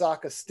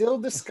 Sokka, still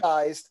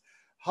disguised,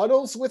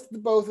 huddles with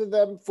both of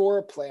them for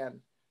a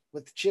plan,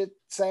 with Chit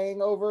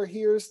saying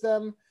overhears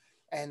them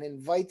and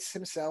invites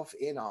himself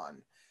in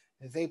on.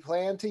 They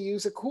plan to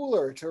use a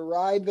cooler to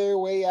ride their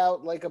way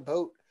out like a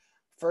boat.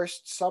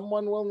 First,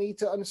 someone will need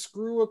to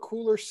unscrew a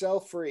cooler cell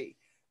free.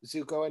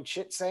 Zuko and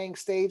Chit saying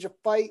stage a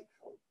fight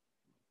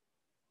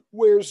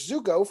where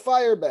Zuko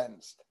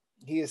firebends.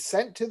 He is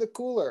sent to the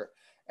cooler,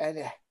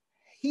 and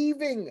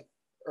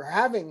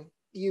having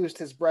used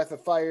his breath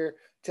of fire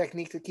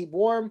technique to keep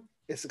warm,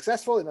 is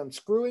successful in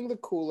unscrewing the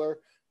cooler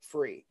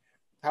free.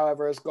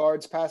 However, as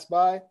guards pass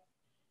by,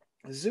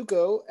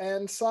 Zuko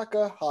and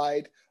Sokka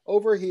hide,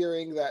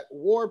 overhearing that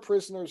war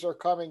prisoners are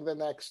coming the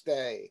next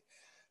day.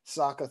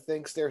 Sokka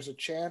thinks there's a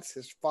chance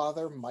his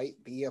father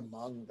might be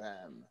among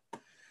them.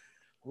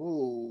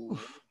 Ooh,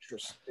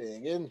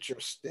 interesting,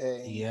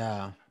 interesting.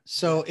 Yeah.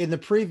 So in the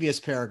previous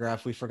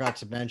paragraph, we forgot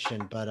to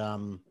mention, but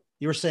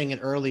you were saying it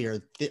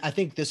earlier. I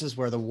think this is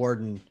where the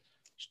warden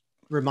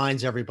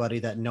reminds everybody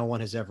that no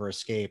one has ever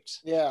escaped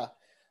Yeah.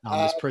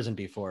 this prison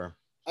before.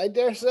 I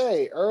dare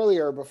say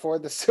earlier, before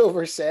the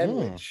silver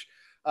sandwich,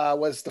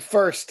 was the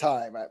first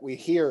time we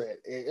hear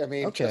it. I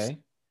mean, okay. Just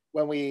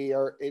when we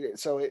are,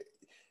 it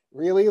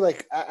really,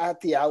 like, at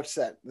the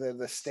outset,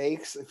 the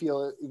stakes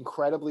feel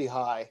incredibly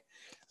high.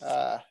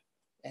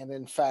 And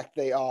in fact,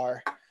 they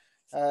are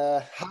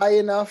high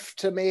enough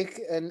to make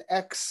an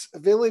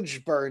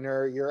ex-village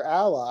burner your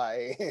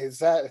ally. Is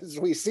that, as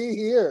we see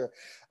here?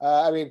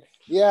 I mean,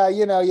 yeah,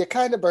 you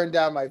kind of burned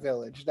down my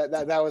village.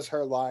 That was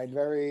her line.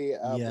 Very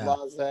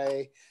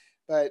blasé,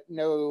 but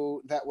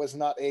no, that was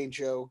not a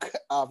joke,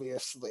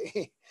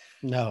 obviously.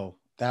 No,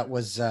 that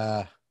was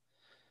a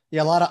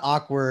lot of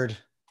awkward,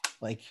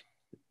 like,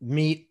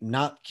 meet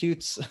not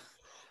cutes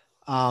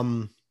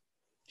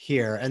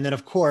here. And then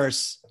of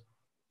course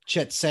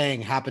Chit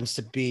Sang happens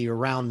to be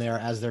around there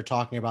as they're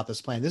talking about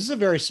this plan. This is a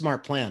very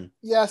smart plan.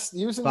 Yes,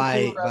 using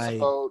the cooler as a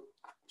boat.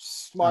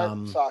 Smart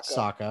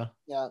Sokka.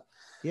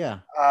 Yeah.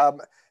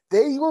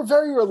 They were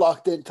very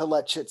reluctant to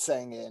let Chit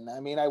Sang in.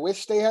 I mean, I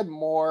wish they had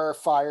more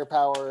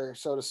firepower,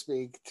 so to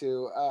speak,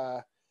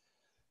 to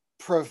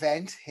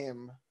prevent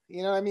him.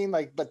 You know what I mean?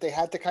 Like, but they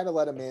had to kind of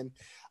let him in.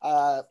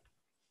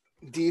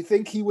 Do you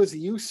think he was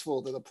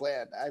useful to the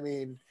plan? I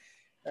mean,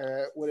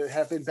 would it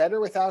have been better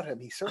without him?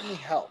 He certainly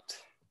helped.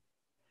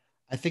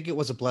 I think it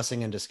was a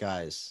blessing in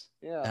disguise.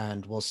 Yeah.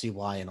 And we'll see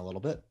why in a little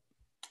bit.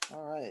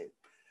 All right.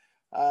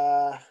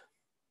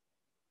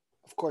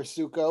 Of course,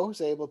 Zuko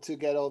is able to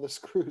get all the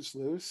screws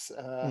loose.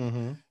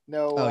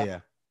 No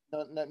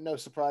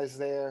surprise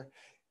there.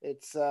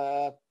 It's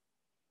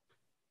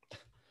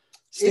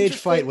stage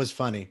fight was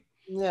funny.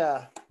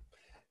 Yeah.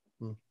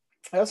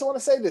 I also want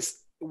to say this.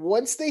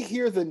 Once they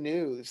hear the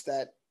news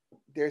that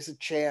there's a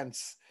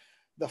chance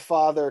the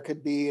father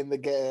could be in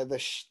the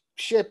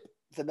ship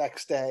the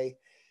next day,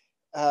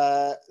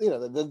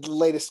 the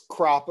latest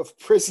crop of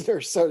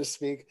prisoners, so to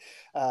speak,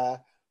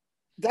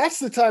 that's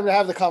the time to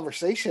have the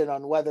conversation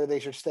on whether they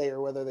should stay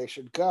or whether they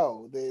should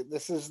go.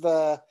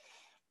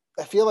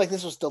 I feel like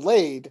this was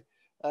delayed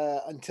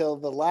until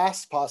the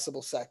last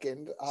possible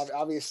second.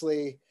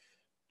 Obviously,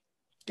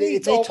 they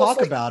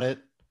talk about it.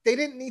 They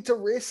didn't need to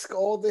risk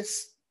all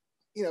this,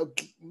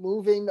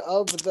 moving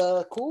of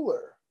the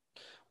cooler.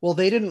 Well,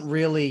 they didn't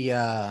really.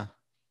 I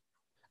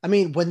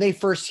mean, when they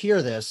first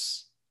hear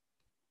this,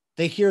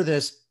 they hear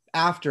this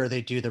after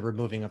they do the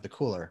removing of the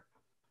cooler.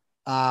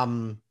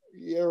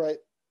 You're right.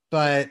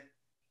 But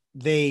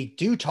they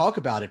do talk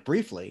about it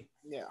briefly.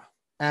 Yeah.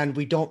 And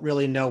we don't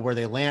really know where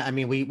they land. I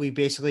mean, we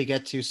basically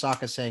get to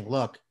Sokka saying,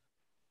 look,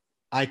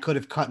 I could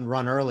have cut and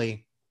run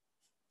early,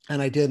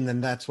 and I didn't,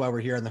 and that's why we're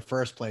here in the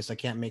first place. I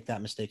can't make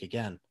that mistake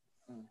again.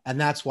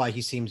 And that's why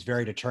he seems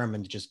very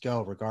determined to just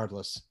go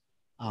regardless,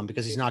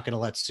 because he's not going to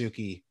let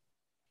Suki.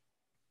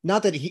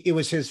 Not that it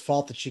was his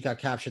fault that she got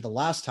captured the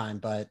last time,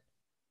 but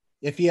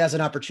if he has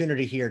an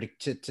opportunity here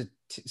to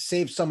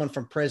save someone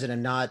from prison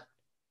and not,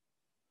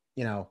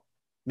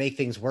 make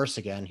things worse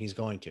again, he's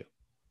going to.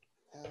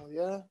 Hell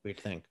yeah. We'd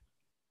think.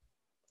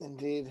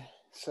 Indeed.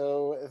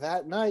 So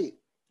that night,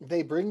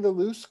 they bring the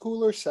loose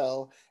cooler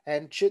cell,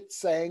 and Chit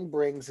Sang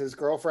brings his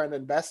girlfriend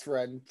and best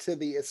friend to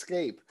the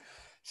escape.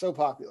 So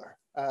popular.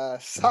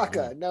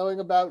 Sokka,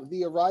 knowing about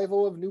the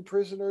arrival of new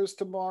prisoners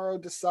tomorrow,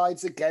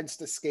 decides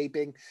against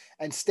escaping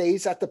and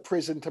stays at the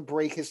prison to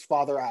break his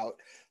father out.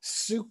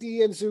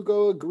 Suki and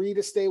Zuko agree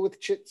to stay with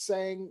Chit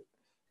Sang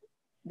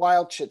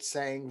while Chit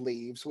Sang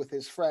leaves with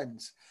his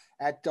friends.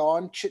 At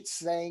dawn, Chit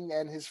Sang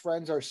and his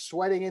friends are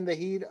sweating in the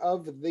heat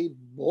of the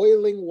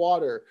boiling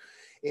water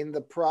in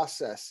the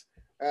process.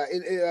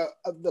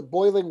 Of the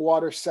boiling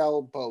water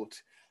cell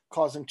boat,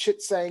 causing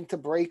Chit Sang to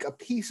break a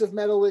piece of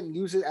metal and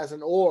use it as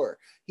an oar.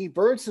 He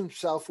burns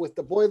himself with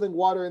the boiling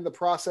water in the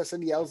process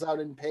and yells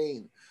out in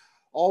pain,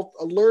 all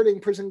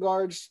alerting prison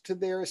guards to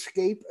their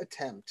escape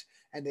attempt,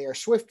 and they are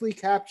swiftly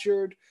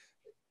captured.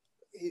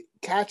 They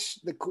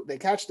catch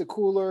the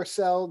cooler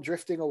cell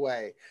drifting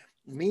away.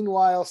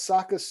 Meanwhile,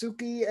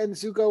 Sakasuki and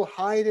Zuko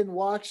hide and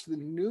watch the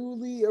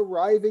newly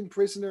arriving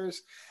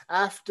prisoners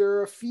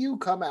after a few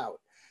come out.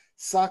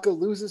 Sokka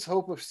loses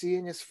hope of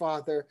seeing his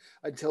father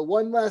until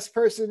one last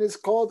person is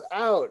called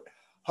out.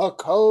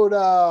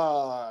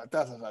 Hakoda!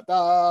 Da, da, da,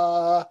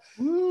 da.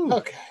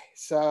 Okay,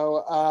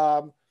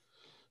 so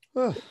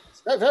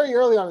very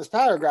early on in this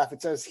paragraph,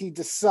 it says he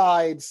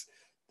decides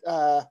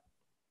to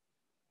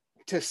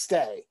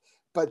stay.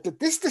 But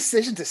this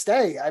decision to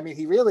stay, I mean,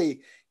 he really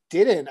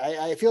didn't.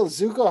 I feel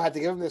Zuko had to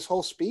give him this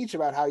whole speech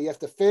about how you have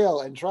to fail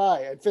and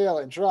try and fail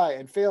and try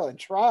and fail and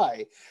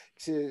try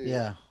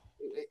to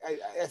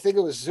I think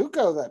it was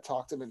Zuko that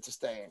talked him into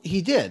staying.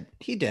 He did,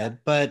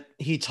 but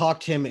he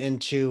talked him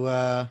into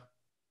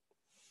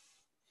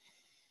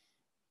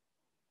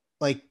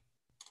like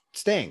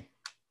staying.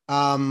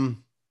 I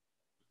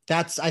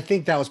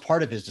think that was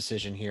part of his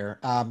decision here.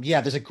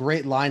 There's a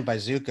great line by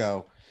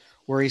Zuko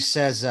where he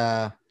says,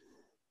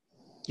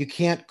 you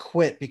can't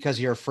quit because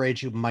you're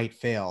afraid you might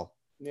fail.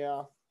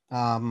 Yeah.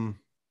 And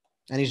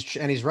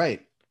he's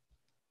right.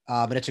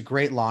 But it's a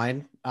great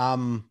line.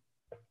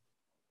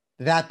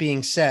 That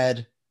being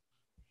said,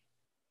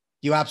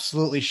 you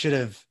absolutely should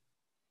have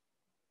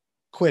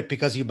quit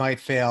because you might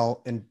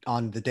fail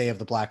on the day of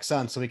the Black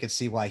Sun. So we could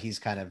see why he's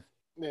kind of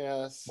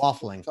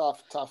waffling.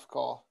 Tough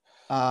call.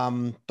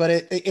 But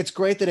it's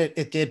great that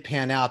it did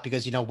pan out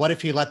because, what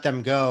if he let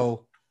them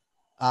go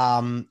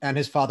and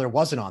his father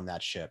wasn't on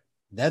that ship?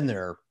 Then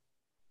they're,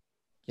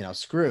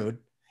 screwed.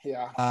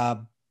 Yeah.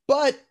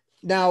 But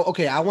now,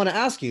 okay, I want to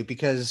ask you,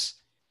 because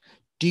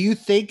do you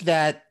think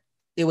that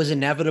it was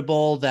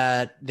inevitable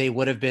that they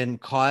would have been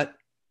caught?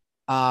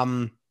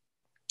 Given,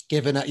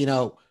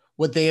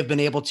 would they have been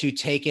able to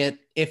take it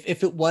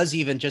if it was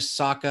even just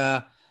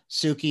Sokka,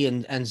 Suki,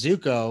 and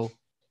Zuko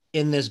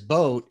in this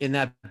boat in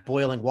that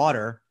boiling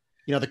water?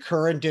 The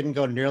current didn't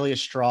go nearly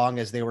as strong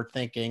as they were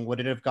thinking. Would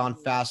it have gone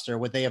faster?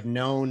 Would they have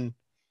known,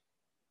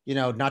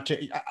 not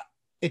to?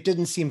 It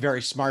didn't seem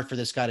very smart for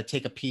this guy to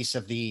take a piece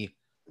of the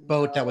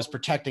boat that was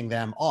protecting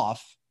them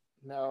off.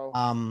 No.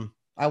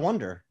 I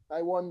wonder.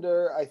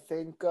 I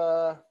think.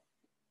 I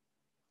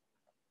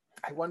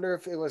wonder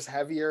if it was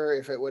heavier,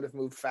 if it would have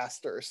moved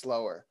faster or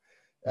slower.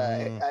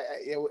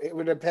 It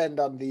would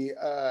depend on the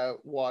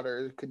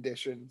water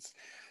conditions,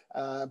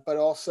 but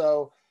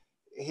also,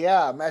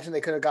 imagine they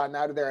could have gotten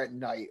out of there at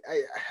night.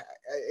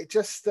 It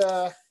just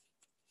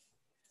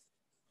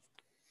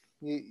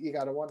you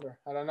got to wonder.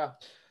 I don't know.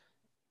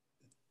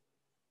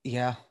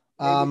 Yeah.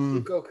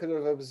 Maybe Zuko could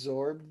have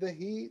absorbed the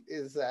heat.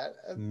 Is that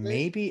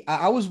maybe?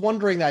 I was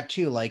wondering that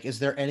too. Like, is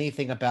there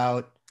anything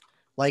about,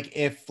 like,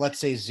 if let's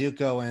say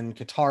Zuko and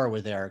Katara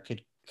were there,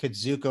 could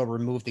Zuko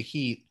remove the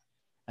heat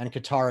and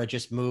Katara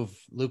just move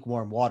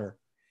lukewarm water?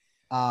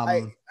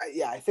 I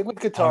think with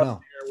Katara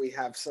there, we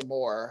have some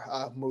more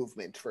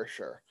movement for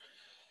sure.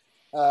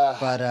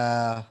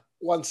 But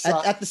once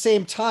at the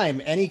same time,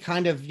 any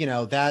kind of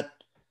that.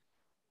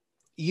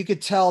 You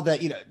could tell that,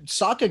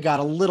 Sokka got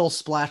a little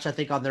splash, I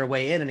think, on their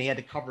way in, and he had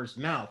to cover his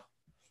mouth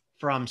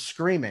from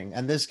screaming.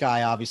 And this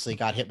guy obviously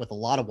got hit with a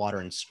lot of water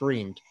and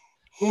screamed.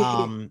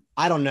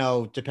 I don't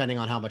know, depending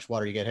on how much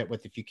water you get hit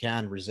with, if you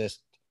can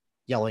resist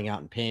yelling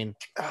out in pain.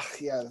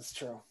 Yeah, that's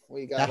true.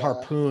 That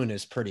harpoon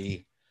is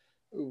pretty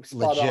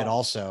legit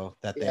also.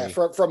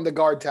 From the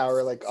guard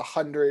tower, like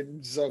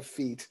hundreds of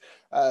feet,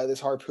 this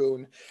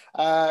harpoon.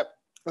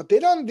 A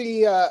bit on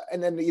the,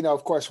 and then,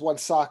 of course,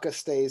 once Sokka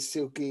stays,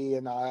 Suki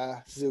and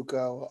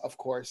Zuko, of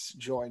course,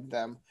 joined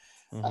them.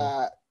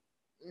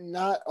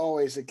 Not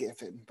always a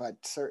given, but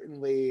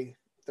certainly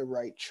the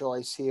right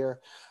choice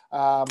here.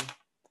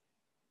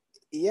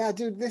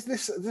 Dude,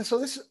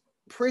 this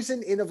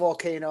prison in a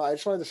volcano, I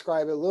just want to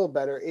describe it a little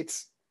better.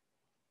 There's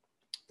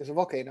a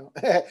volcano,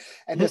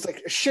 and there's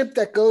like a ship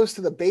that goes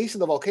to the base of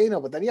the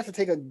volcano, but then you have to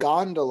take a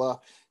gondola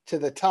to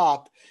the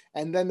top,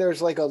 and then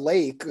there's like a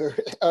lake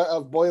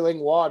of boiling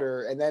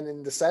water, and then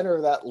in the center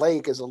of that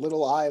lake is a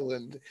little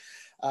island.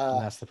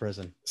 And that's the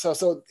prison.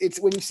 So it's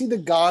when you see the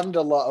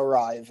gondola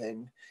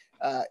arriving,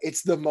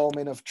 it's the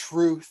moment of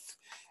truth,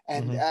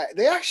 and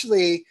they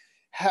actually,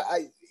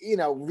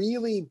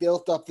 really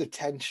built up the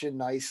tension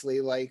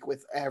nicely, like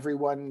with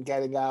everyone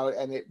getting out,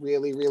 and it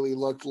really, really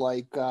looked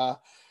like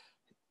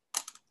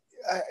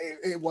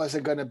it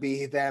wasn't going to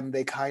be them.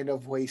 They kind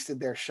of wasted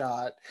their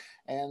shot.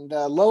 And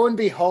lo and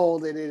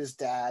behold, it is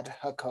Dad,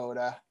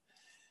 Hakoda.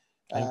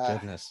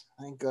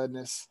 Thank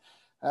goodness.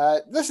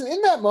 Listen,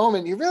 in that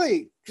moment, you're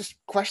really just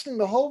questioning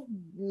the whole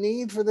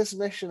need for this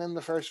mission in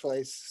the first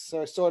place.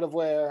 So sort of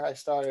where I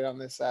started on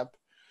this ep.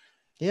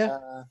 Yeah.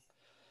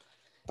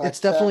 It's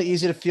definitely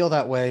easy to feel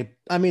that way.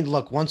 I mean,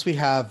 look, once we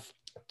have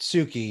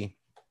Suki,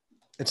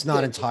 it's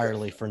not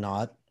entirely for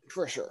naught.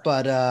 For sure.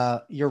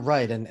 But you're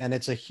right. And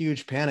it's a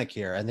huge panic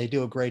here. And they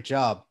do a great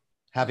job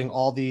having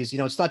all these,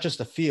 it's not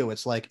just a few.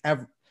 It's like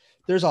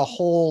there's a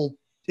whole,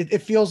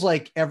 it feels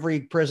like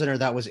every prisoner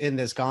that was in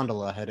this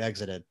gondola had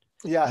exited.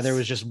 Yeah. And there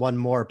was just one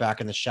more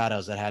back in the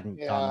shadows that hadn't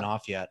gotten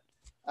off yet.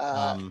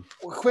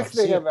 Quick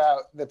thing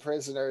about the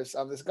prisoners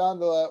on this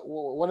gondola.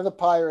 One of the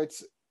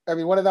pirates,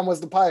 one of them was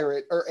the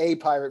pirate, or a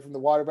pirate from the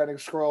waterbending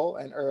scroll.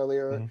 And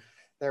earlier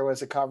there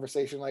was a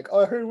conversation like, oh,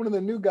 I heard one of the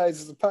new guys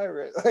is a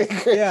pirate.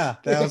 Yeah,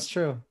 that was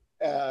true.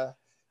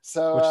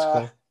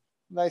 So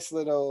nice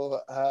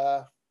little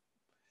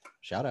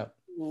shout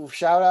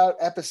out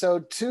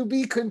episode to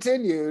be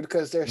continued,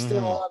 because they're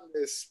still on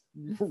this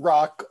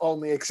rock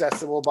only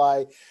accessible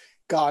by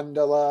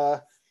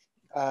gondola.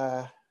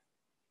 And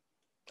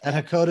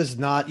Hakoda's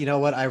not, you know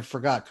what? I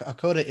forgot.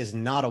 Hakoda is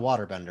not a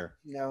waterbender.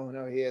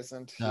 No, he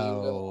isn't.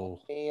 No.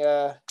 He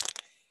will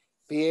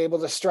be able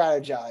to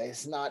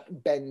strategize, not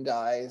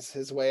bendize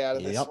his way out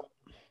of this one.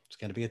 It's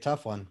going to be a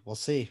tough one. We'll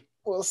see.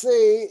 We'll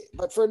see.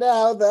 But for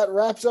now, that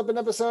wraps up an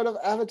episode of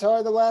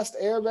Avatar: The Last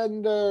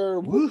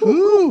Airbender.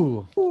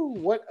 Woohoo!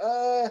 What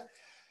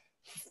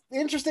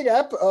interesting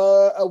ep.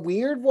 A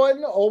weird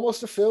one,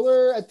 almost a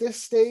filler at this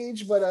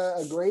stage, but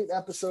a great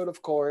episode,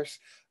 of course.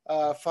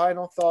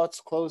 Final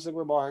thoughts, closing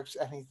remarks,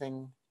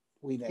 anything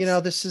we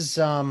missed? This is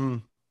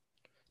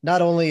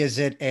not only is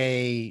it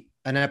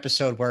an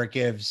episode where it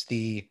gives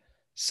the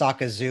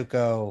Sokka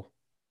Zuko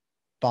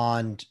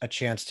bond a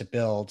chance to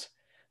build,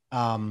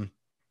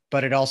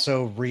 but it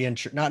also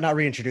not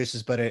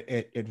reintroduces, but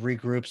it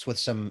regroups with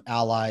some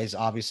allies,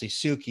 obviously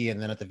Suki,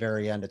 and then at the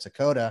very end it's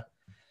Akoda.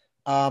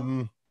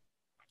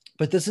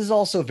 But this is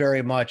also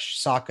very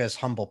much Sokka's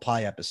humble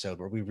pie episode,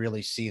 where we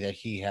really see that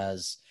he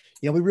has,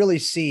 we really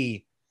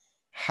see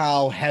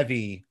how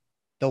heavy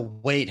the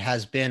weight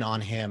has been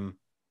on him,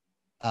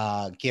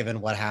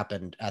 given what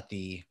happened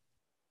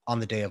on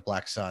the day of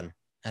Black Sun,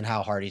 and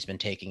how hard he's been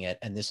taking it.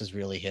 And this is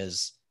really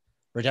his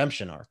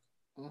redemption arc.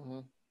 Mm-hmm.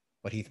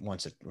 What he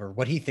wants it, or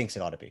what he thinks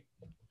it ought to be.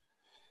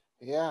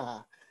 Yeah.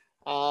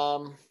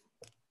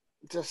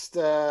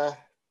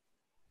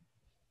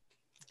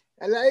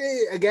 And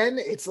again,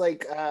 it's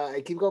like,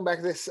 I keep going back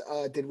to this.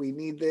 Did we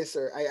need this?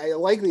 Or I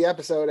like the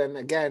episode, and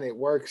again, it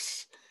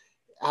works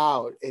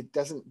out. It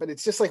doesn't, but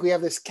it's just like we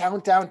have this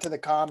countdown to the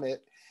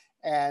comet,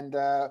 and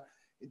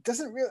it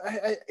doesn't really.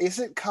 Is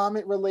it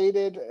comet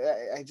related?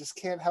 I just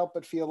can't help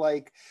but feel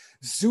like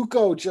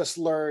Zuko just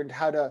learned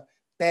how to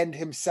bend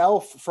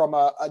himself from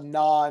a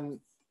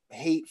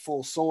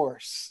non-hateful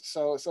source.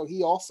 So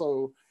he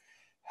also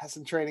has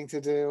some training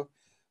to do,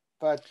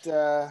 but.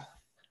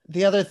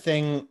 The other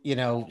thing,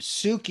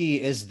 Suki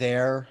is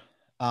there,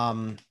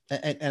 and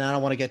I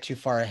don't want to get too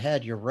far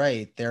ahead. You're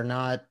right.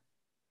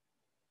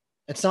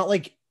 It's not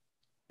like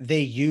they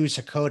use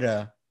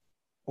Hakoda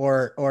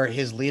or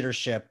his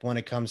leadership when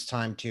it comes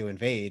time to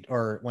invade,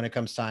 or when it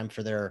comes time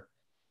for their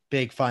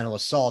big final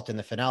assault in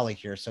the finale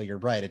here. So you're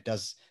right. It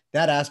does,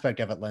 that aspect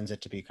of it lends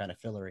it to be kind of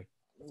fillery.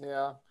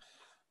 Yeah.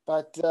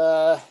 But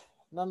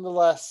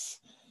nonetheless,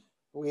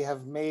 we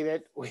have made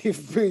it.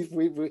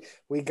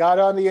 We got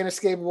on the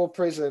inescapable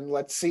prison.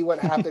 Let's see what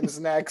happens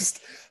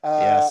next.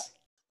 Yes.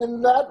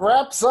 And that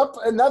wraps up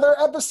another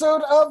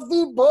episode of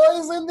The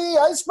Boys in the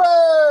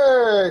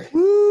Iceberg.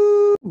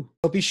 Woo!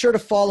 Well, be sure to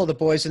follow The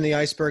Boys in the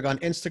Iceberg on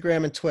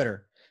Instagram and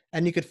Twitter.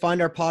 And you can find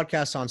our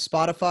podcast on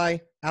Spotify,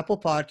 Apple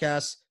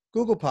Podcasts,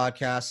 Google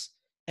Podcasts,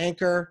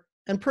 Anchor,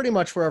 and pretty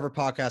much wherever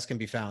podcasts can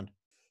be found.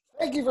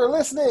 Thank you for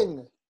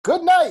listening.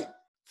 Good night.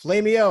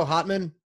 Flameo, Hotman.